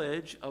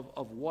knowledge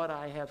of what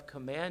I have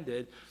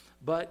commanded.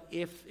 But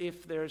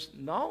if there's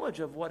knowledge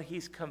of what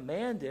he's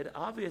commanded,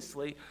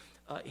 obviously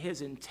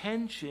his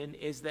intention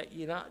is that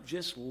you not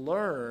just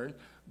learn,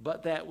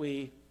 but that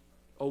we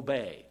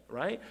obey,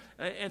 right?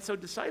 And so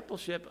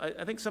discipleship,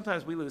 I think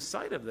sometimes we lose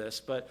sight of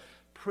this, but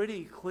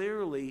pretty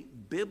clearly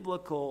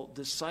biblical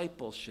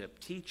discipleship,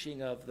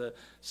 teaching of the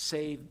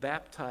saved,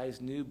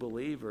 baptized new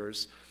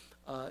believers,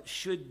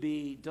 should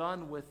be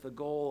done with the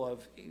goal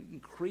of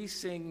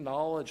increasing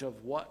knowledge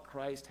of what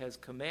Christ has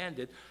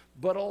commanded,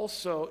 but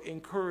also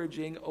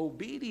encouraging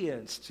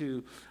obedience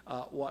to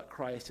what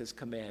Christ has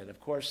commanded. Of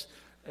course,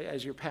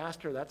 as your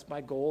pastor, that's my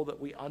goal, that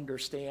we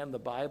understand the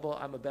Bible.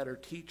 I'm a better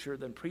teacher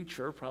than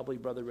preacher, probably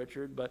Brother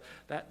Richard, but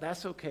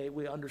that's okay.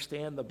 We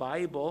understand the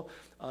Bible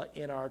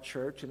in our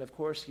church. And of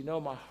course, you know,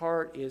 my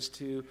heart is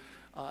to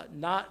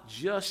not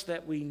just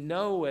that we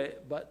know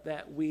it, but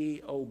that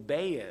we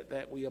obey it,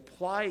 that we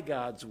apply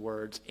God's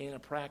words in a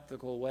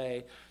practical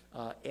way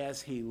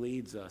as he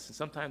leads us. And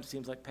sometimes it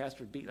seems like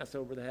Pastor's beating us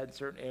over the head in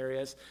certain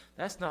areas.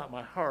 That's not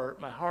my heart.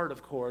 My heart,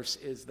 of course,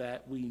 is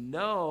that we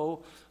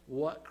know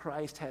what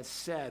Christ has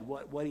said,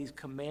 what he's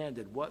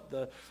commanded, what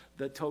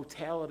the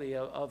totality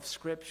of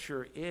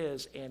Scripture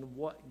is, and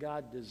what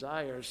God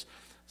desires,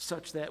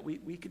 such that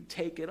we can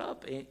take it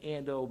up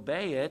and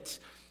obey it.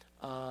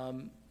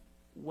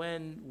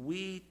 When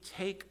we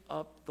take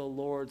up the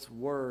Lord's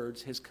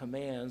words, his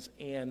commands,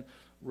 and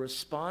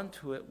respond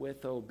to it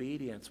with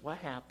obedience, what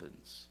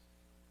happens?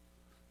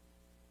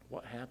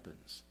 What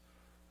happens?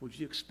 Would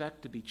you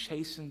expect to be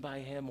chastened by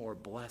him or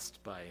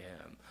blessed by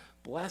him?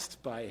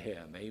 Blessed by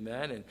him,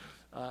 amen?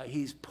 And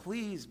he's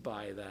pleased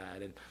by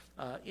that. And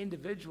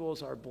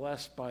individuals are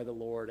blessed by the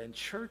Lord, and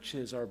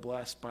churches are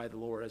blessed by the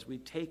Lord as we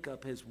take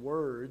up his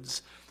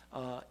words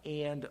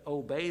and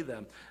obey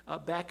them.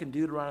 Back in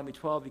Deuteronomy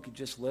 12, you could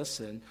just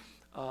listen.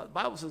 The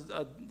Bible says,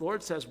 the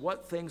Lord says,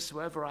 what things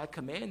soever I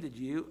commanded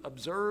you,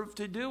 observe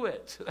to do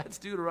it. That's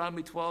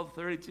Deuteronomy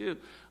 12:32. The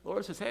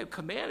Lord says, hey, I've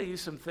commanded you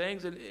some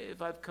things, and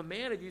if I've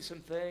commanded you some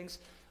things,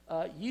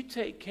 you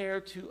take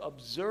care to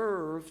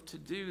observe to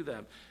do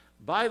them.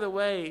 By the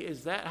way,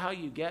 is that how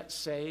you get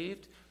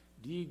saved?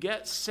 Do you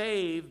get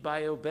saved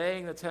by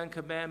obeying the Ten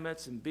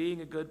Commandments and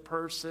being a good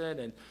person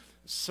and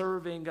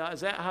serving God?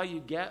 Is that how you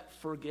get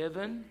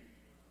forgiven?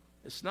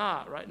 It's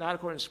not, right? Not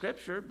according to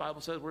Scripture. The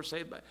Bible says we're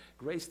saved by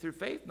grace through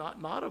faith,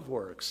 not of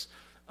works.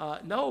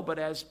 No, but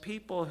as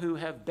people who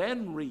have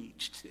been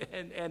reached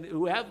and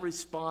who have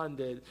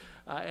responded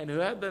and who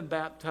have been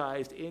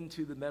baptized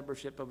into the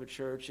membership of a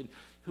church and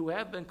who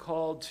have been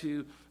called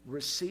to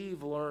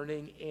receive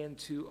learning and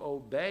to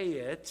obey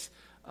it,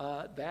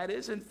 that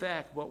is in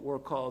fact what we're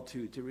called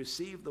to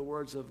receive the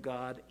words of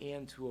God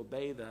and to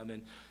obey them.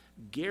 And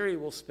Gary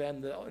will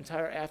spend the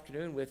entire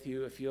afternoon with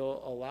you, if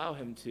you'll allow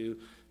him to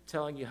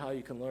telling you how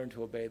you can learn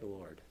to obey the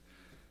Lord.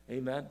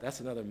 Amen?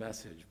 That's another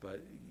message,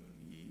 but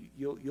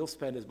you'll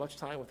spend as much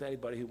time with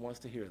anybody who wants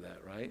to hear that,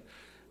 right?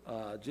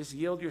 Just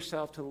yield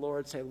yourself to the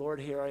Lord. Say, Lord,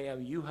 here I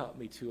am. You help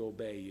me to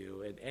obey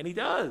you. And he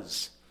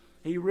does.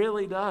 He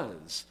really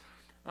does.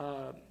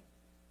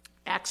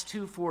 Acts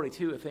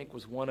 2:42, I think,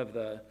 was one of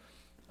the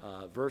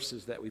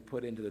verses that we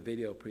put into the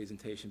video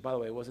presentation. By the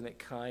way, wasn't it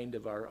kind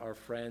of our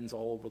friends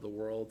all over the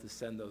world to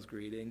send those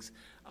greetings?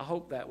 I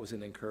hope that was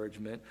an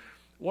encouragement.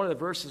 One of the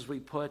verses we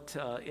put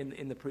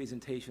in the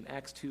presentation,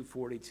 Acts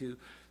 2:42,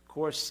 of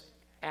course,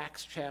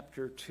 Acts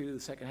chapter 2, the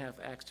second half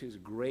of Acts 2 is a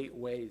great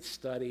way to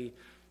study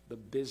the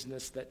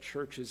business that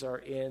churches are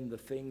in, the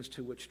things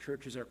to which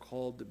churches are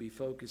called to be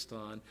focused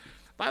on.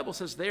 The Bible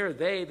says there,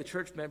 the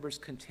church members,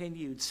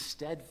 continued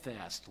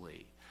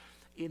steadfastly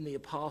in the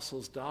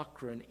apostles'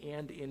 doctrine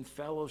and in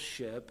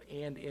fellowship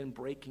and in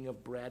breaking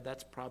of bread.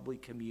 That's probably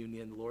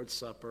communion, Lord's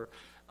Supper,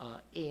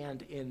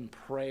 and in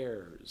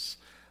prayers.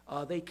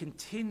 They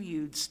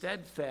continued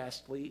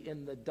steadfastly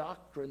in the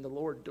doctrine the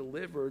Lord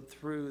delivered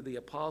through the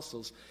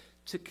apostles.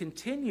 To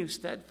continue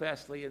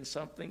steadfastly in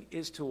something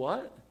is to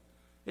what?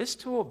 Is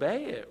to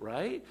obey it,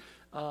 right?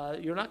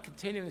 You're not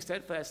continuing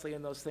steadfastly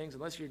in those things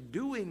unless you're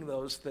doing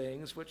those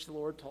things which the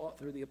Lord taught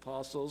through the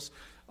apostles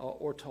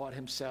or taught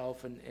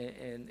himself and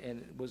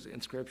was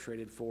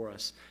inscripturated for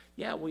us.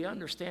 Yeah, we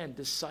understand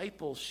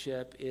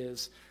discipleship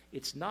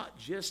it's not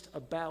just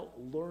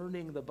about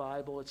learning the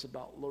Bible, it's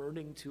about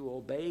learning to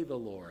obey the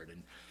Lord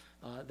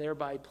and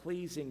thereby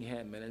pleasing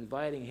him and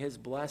inviting his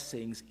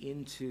blessings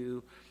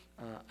into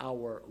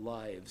our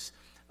lives.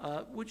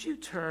 Would you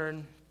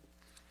turn,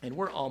 and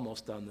we're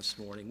almost done this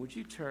morning, would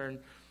you turn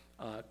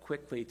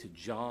quickly to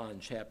John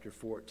chapter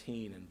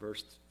 14 and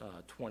verse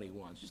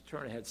 21. Just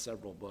turn ahead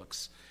several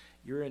books.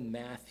 You're in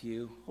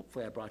Matthew.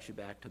 Hopefully I brought you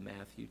back to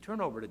Matthew.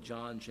 Turn over to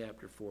John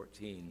chapter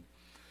 14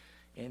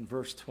 and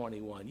verse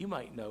 21. You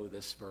might know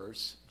this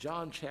verse.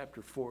 John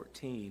chapter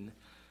 14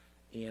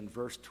 and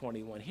verse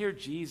 21. Here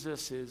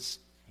Jesus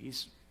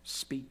he's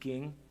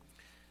speaking,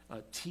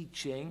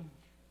 teaching.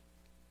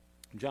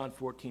 John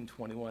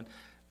 14:21.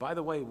 By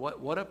the way,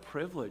 what a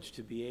privilege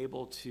to be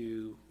able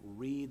to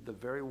read the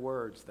very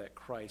words that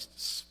Christ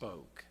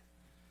spoke.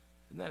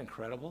 Isn't that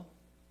incredible?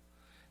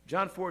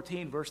 John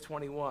 14, verse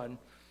 21,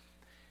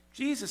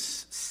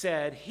 Jesus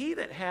said, "He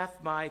that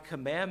hath my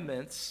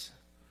commandments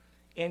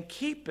and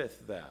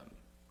keepeth them,"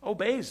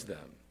 obeys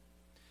them,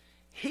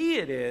 "he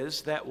it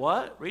is that"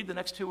 what? Read the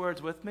next two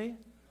words with me.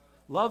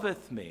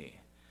 "Loveth me.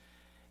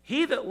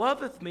 He that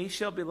loveth me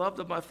shall be loved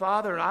of my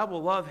Father, and I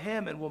will love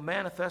him and will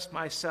manifest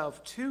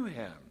myself to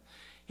him."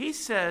 He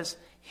says,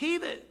 "He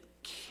that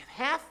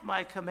hath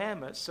my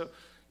commandments." So,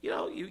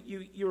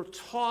 you're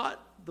taught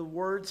the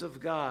words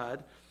of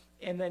God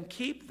and then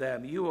keep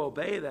them. You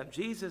obey them.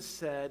 Jesus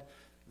said,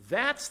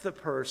 that's the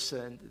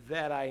person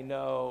that I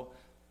know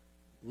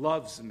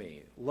loves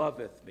me,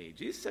 loveth me.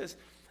 Jesus says,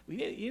 you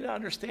need to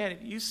understand,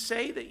 if you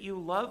say that you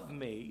love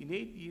me, you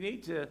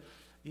need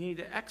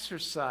to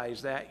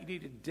exercise that. You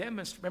need to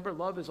demonstrate. Remember,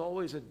 love is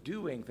always a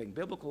doing thing.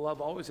 Biblical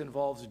love always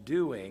involves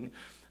doing.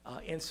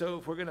 And so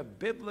if we're going to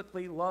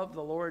biblically love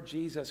the Lord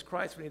Jesus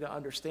Christ, we need to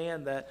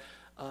understand that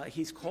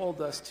he's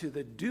called us to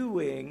the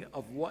doing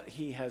of what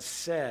he has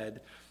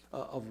said,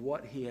 of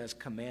what he has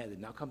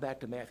commanded. Now come back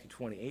to Matthew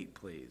 28,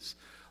 please.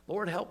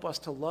 Lord, help us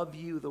to love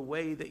you the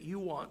way that you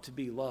want to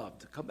be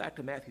loved. Come back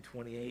to Matthew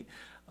 28,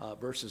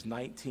 verses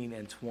 19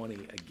 and 20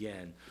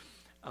 again.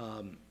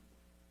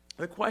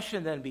 The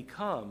question then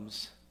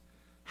becomes,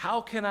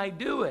 how can I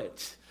do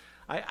it?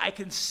 I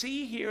can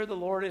see here the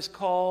Lord has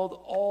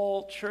called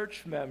all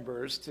church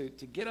members to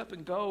get up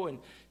and go and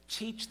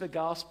teach the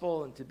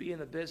gospel and to be in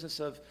the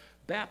business of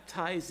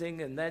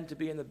baptizing and then to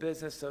be in the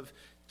business of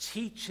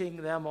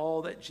teaching them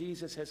all that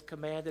Jesus has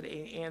commanded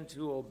and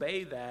to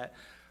obey that.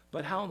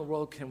 But how in the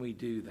world can we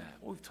do that?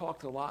 We've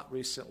talked a lot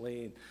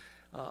recently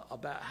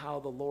about how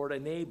the Lord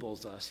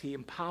enables us. He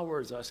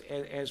empowers us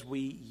as we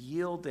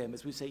yield him,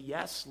 as we say,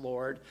 yes,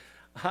 Lord.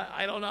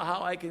 I don't know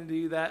how I can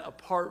do that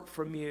apart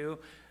from you.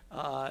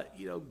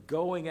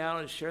 Going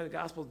out and sharing the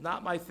gospel is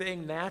not my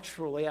thing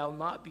naturally. I'll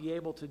not be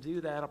able to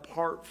do that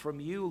apart from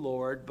you,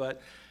 Lord.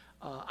 But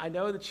I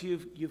know that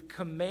you've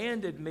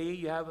commanded me.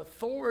 You have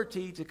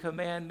authority to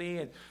command me.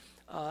 And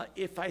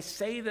if I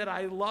say that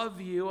I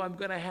love you, I'm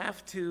going to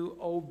have to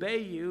obey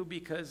you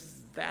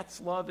because that's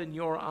love in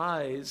your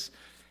eyes.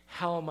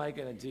 How am I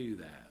going to do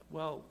that?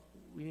 Well,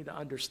 we need to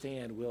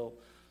understand we'll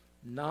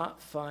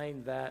not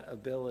find that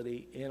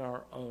ability in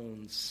our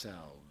own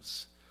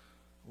selves.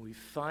 We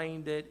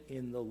find it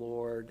in the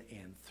Lord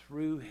and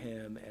through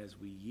him as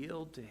we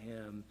yield to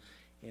him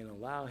and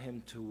allow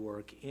him to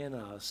work in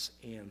us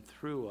and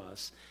through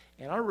us.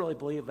 And I really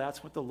believe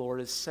that's what the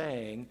Lord is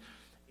saying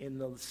in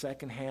the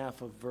second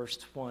half of verse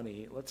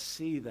 20. Let's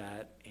see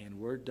that, and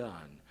we're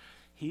done.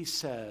 He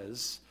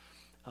says,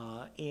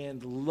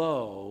 and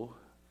lo,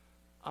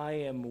 I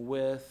am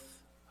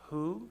with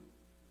who?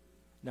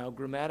 Now,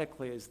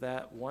 grammatically, is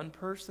that one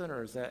person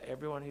or is that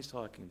everyone he's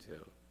talking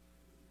to?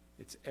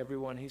 It's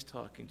everyone he's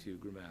talking to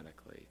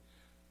grammatically.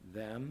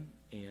 them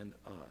and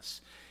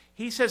us.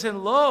 He says,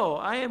 and lo,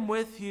 I am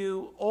with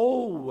you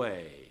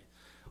always.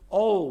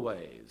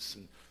 Always.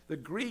 And the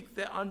Greek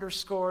that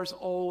underscores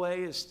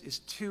always is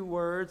two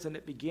words, and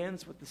it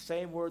begins with the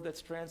same word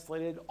that's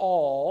translated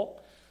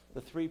all,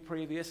 the three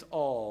previous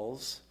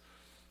alls,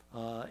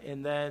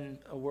 and then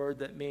a word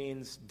that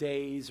means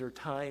days or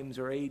times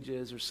or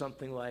ages or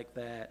something like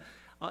that.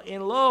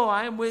 And lo,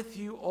 I am with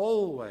you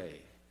always,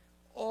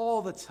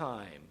 all the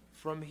time,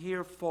 from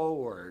here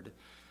forward,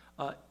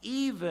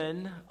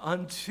 even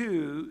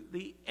unto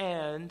the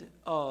end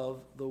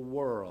of the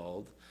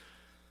world.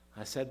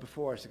 I said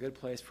before, it's a good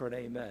place for an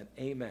amen.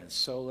 Amen.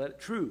 So let it,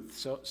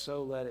 truth,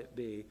 so let it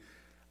be.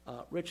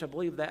 Rich, I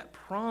believe that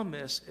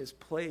promise is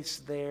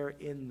placed there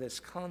in this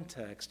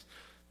context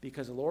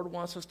because the Lord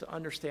wants us to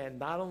understand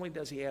not only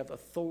does he have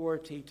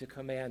authority to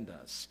command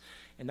us,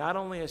 and not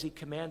only has he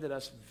commanded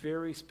us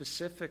very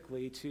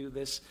specifically to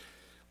this,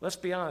 let's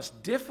be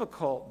honest,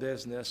 difficult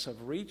business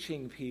of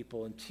reaching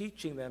people and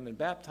teaching them and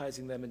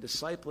baptizing them and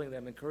discipling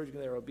them, encouraging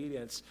their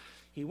obedience,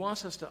 he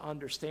wants us to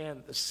understand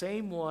that the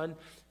same one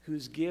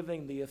who's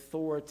giving the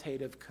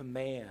authoritative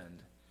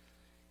command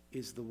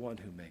is the one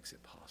who makes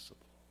it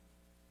possible.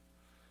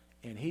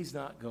 And he's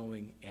not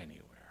going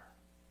anywhere.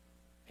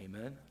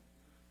 Amen?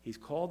 He's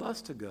called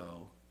us to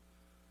go,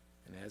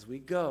 and as we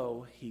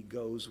go, he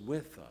goes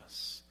with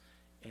us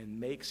and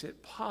makes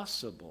it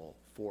possible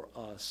for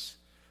us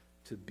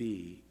to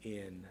be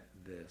in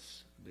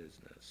this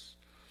business.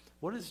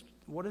 What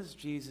does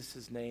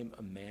Jesus' name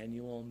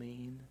Emmanuel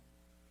mean?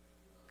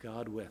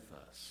 God with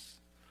us.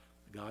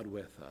 God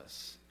with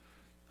us.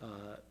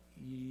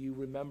 You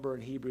remember in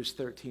Hebrews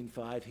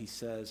 13:5, he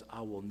says, I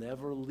will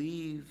never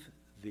leave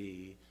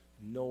thee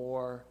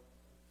nor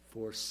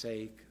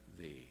forsake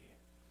thee.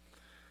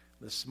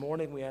 This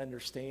morning we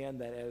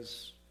understand that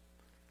as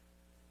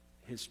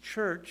his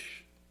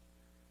church,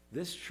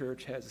 this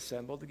church has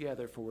assembled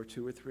together, for where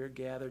two or three are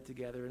gathered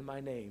together in my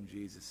name,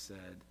 Jesus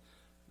said,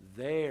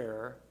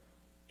 there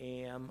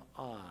am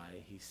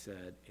I, he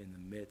said, in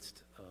the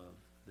midst of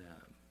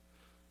them.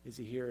 Is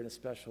he here in a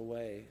special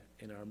way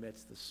in our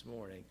midst this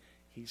morning?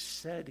 He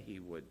said he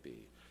would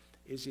be.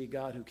 Is he a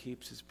God who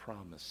keeps his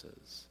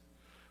promises?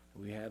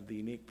 We have the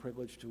unique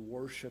privilege to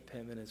worship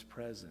him in his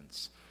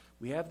presence.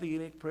 We have the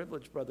unique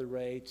privilege, Brother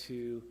Ray,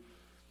 to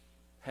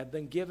have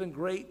been given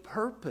great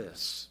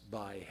purpose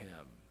by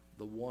him,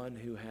 the one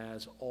who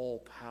has all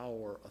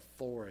power,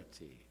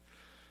 authority.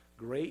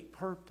 Great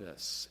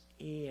purpose,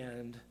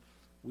 and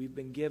we've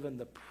been given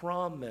the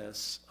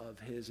promise of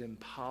his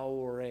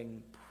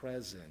empowering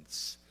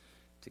presence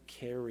to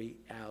carry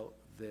out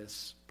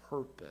this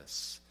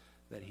purpose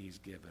that he's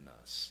given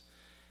us.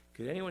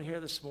 Could anyone here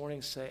this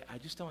morning say, I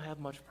just don't have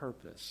much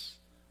purpose?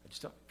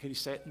 Can you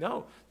say it?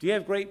 No. Do you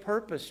have great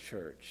purpose,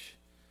 church?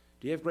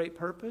 Do you have great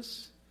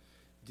purpose?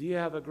 Do you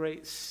have a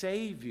great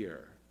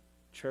Savior,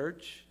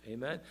 church?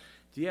 Amen.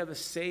 Do you have a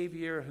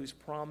Savior who's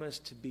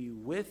promised to be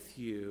with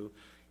you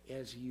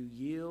as you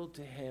yield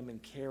to him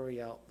and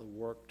carry out the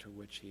work to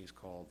which he has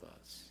called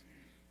us?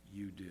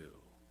 You do.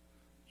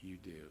 You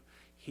do.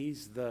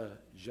 He's the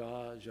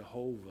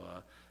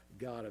Jehovah,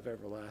 God of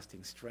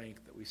everlasting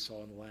strength that we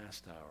saw in the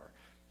last hour.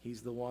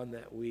 He's the one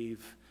that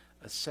we've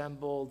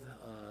assembled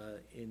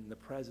in the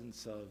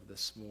presence of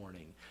this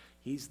morning.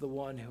 He's the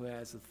one who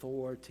has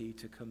authority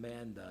to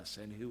command us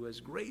and who has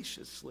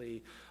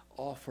graciously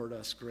offered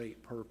us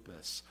great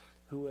purpose,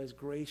 who has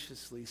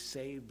graciously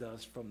saved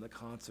us from the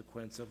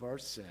consequence of our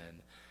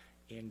sin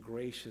and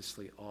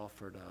graciously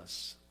offered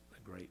us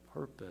a great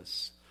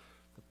purpose,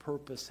 the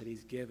purpose that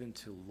he's given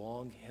to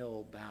Long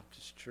Hill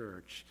Baptist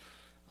Church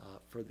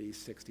for these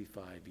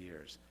 65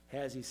 years.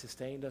 Has he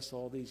sustained us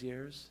all these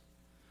years?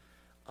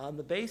 On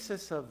the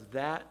basis of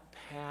that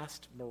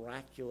past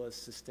miraculous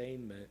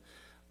sustainment,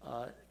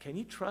 can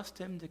you trust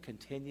him to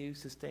continue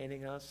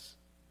sustaining us?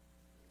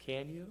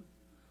 Can you?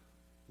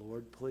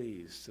 Lord,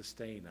 please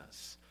sustain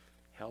us.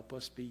 Help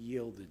us be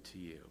yielded to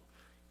you.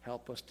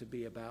 Help us to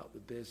be about the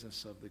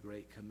business of the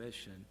Great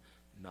Commission,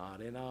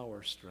 not in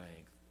our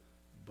strength,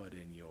 but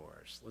in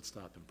yours. Let's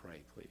stop and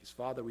pray, please.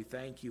 Father, we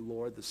thank you,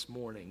 Lord, this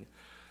morning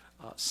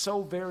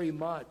so very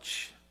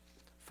much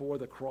for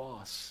the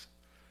cross,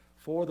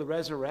 for the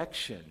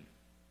resurrection,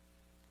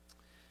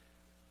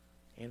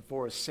 and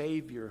for a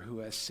Savior who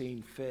has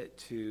seen fit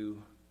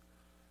to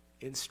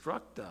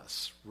instruct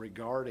us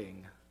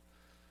regarding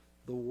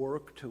the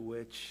work to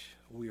which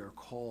we are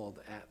called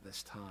at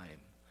this time.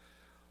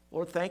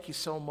 Lord, thank you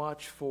so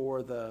much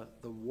for the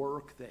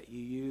work that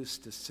you use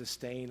to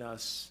sustain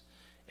us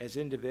as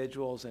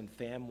individuals and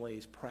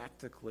families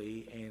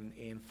practically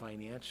and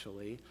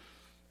financially.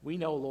 We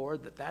know,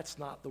 Lord, that that's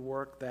not the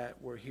work that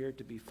we're here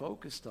to be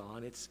focused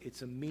on.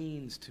 It's a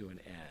means to an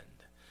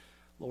end.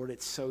 Lord,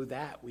 it's so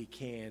that we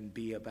can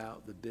be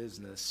about the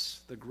business,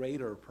 the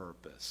greater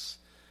purpose,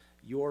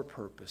 your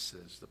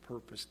purposes, the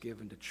purpose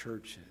given to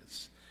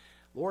churches.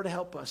 Lord,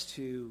 help us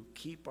to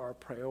keep our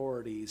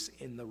priorities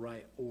in the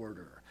right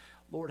order.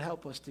 Lord,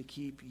 help us to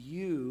keep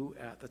you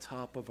at the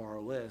top of our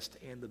list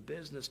and the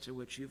business to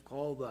which you've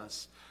called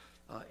us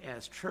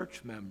as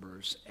church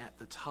members at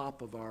the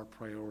top of our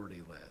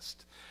priority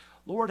list.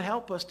 Lord,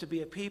 help us to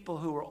be a people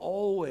who are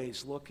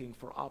always looking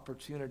for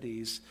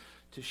opportunities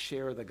to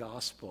share the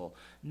gospel,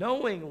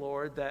 knowing,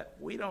 Lord, that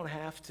we don't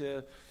have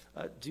to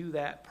do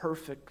that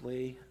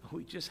perfectly.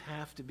 We just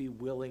have to be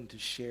willing to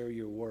share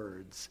your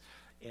words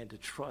and to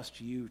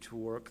trust you to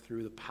work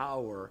through the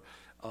power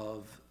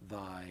of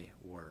thy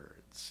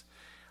words.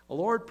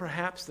 Lord,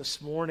 perhaps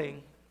this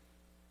morning,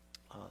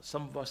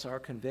 some of us are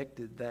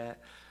convicted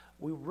that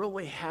we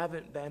really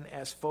haven't been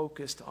as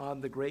focused on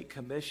the Great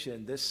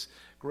Commission, this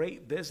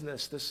great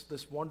business,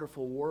 this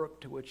wonderful work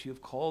to which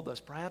you've called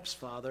us. Perhaps,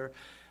 Father,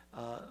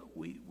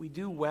 we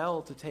do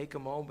well to take a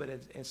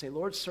moment and say,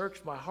 Lord,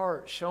 search my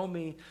heart. Show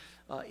me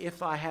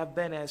if I have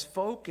been as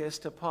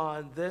focused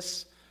upon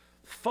this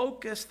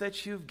focus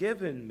that you've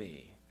given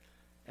me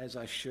as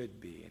I should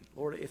be. And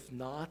Lord, if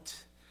not,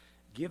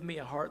 give me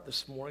a heart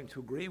this morning to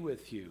agree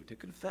with you, to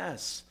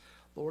confess,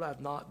 Lord,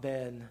 I've not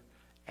been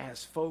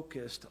as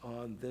focused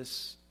on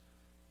this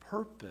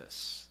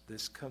purpose,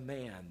 this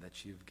command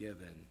that you've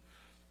given.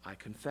 I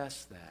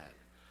confess that.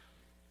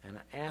 And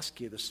I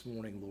ask you this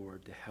morning,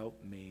 Lord, to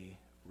help me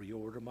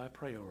reorder my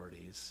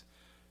priorities,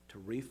 to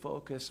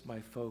refocus my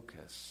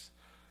focus,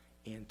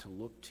 and to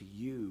look to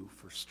you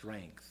for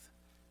strength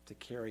to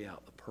carry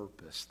out the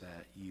purpose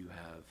that you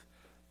have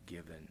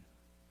given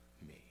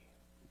me.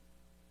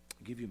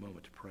 I'll give you a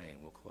moment to pray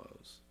and we'll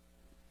close.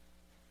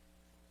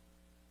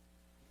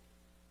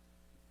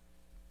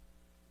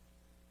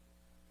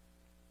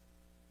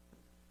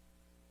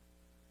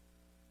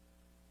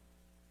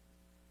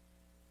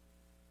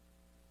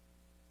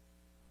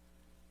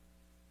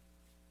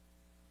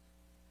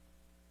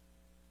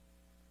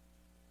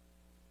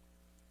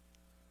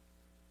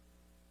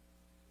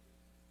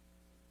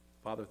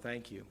 Father,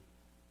 thank you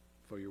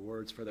for your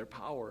words, for their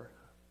power.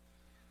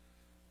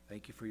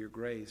 Thank you for your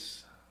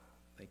grace.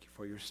 Thank you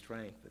for your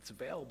strength that's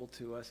available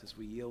to us as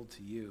we yield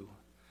to you.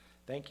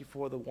 Thank you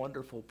for the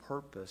wonderful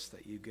purpose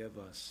that you give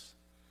us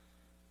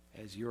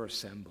as your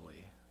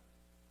assembly.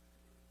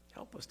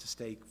 Help us to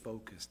stay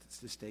focused,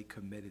 to stay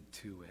committed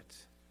to it.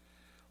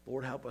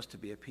 Lord, help us to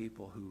be a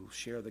people who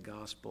share the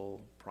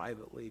gospel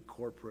privately,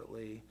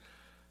 corporately,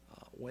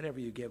 whenever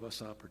you give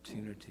us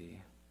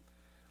opportunity.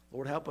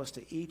 Lord, help us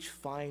to each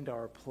find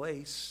our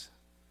place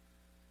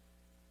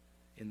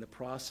in the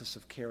process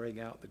of carrying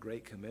out the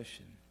Great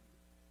Commission.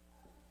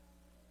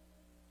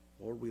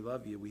 Lord, we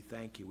love you. We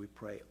thank you. We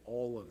pray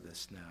all of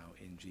this now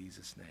in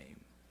Jesus'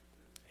 name.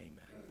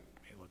 Amen.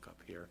 Hey, look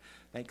up here.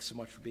 Thanks so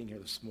much for being here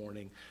this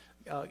morning.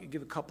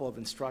 Give a couple of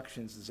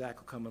instructions. Zach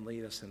will come and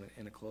lead us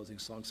in a closing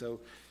song. So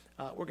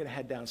we're going to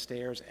head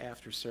downstairs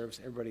after service.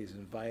 Everybody's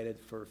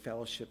invited for a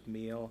fellowship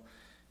meal.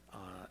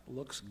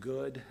 Looks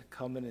good.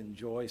 Come and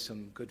enjoy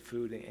some good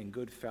food and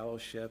good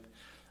fellowship.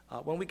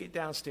 When we get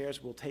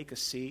downstairs, we'll take a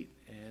seat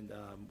and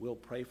we'll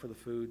pray for the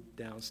food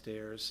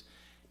downstairs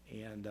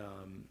and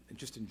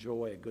just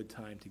enjoy a good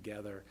time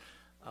together.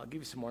 I'll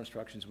give you some more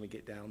instructions when we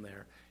get down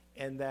there.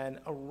 And then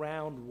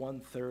around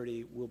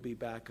 1:30, we'll be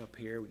back up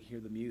here. We hear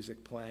the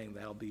music playing.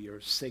 That'll be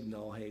your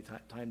signal. Hey,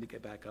 time to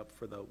get back up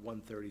for the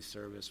 1:30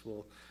 service.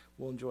 We'll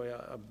enjoy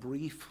a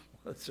brief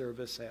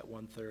service at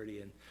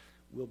 1:30 and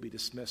we'll be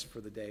dismissed for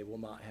the day. We'll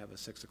not have a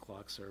 6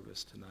 o'clock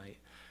service tonight.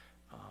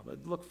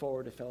 But look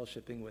forward to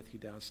fellowshipping with you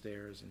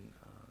downstairs and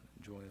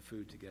enjoying the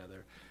food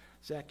together.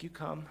 Zach, you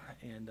come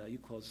and you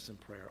close us in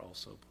prayer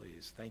also,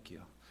 please. Thank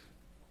you.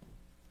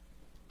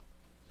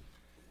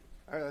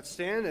 All right, let's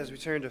stand as we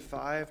turn to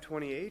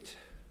 528.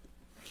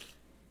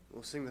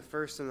 We'll sing the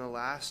first and the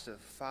last of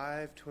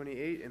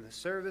 528 in the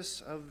service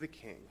of the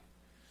King.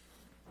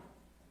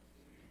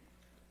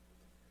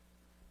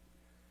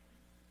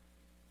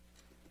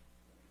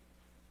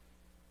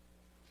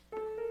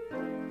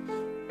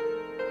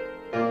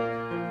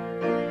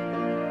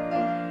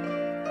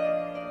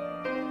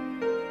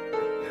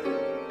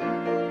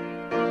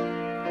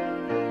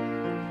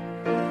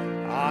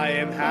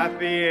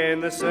 Happy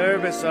in the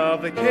service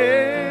of the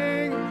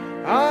King.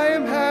 I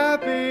am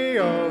happy,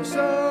 oh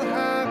so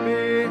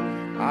happy.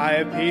 I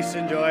have peace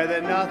and joy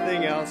that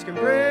nothing else can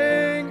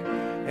bring.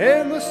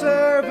 In the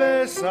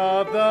service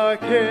of the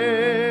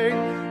King,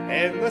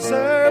 in the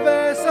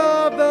service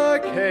of the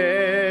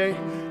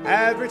King,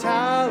 every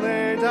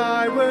talent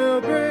I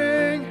will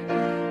bring.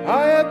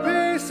 I have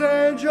peace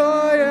and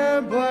joy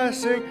and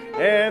blessing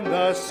in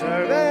the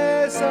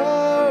service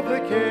of the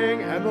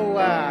King. And the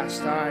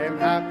last, I am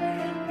happy.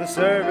 The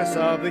service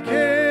of the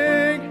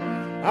King,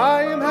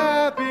 I am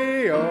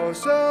happy, oh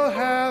so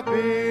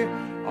happy.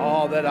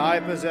 All that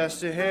I possess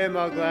to him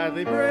I'll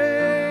gladly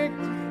bring.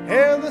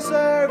 In the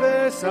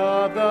service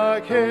of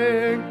the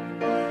King,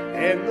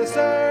 in the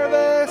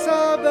service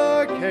of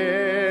the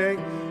King,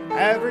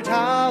 every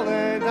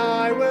talent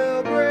I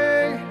will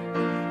bring.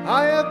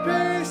 I have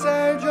peace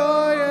and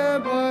joy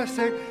and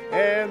blessing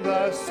in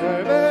the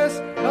service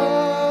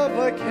of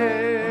the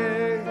King.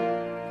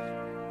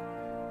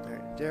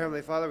 Dear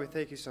Heavenly Father, we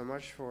thank you so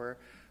much for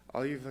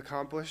all you've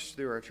accomplished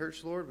through our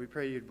church, Lord. We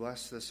pray you'd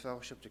bless this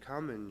fellowship to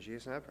come. In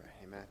Jesus' name I pray.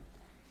 Amen.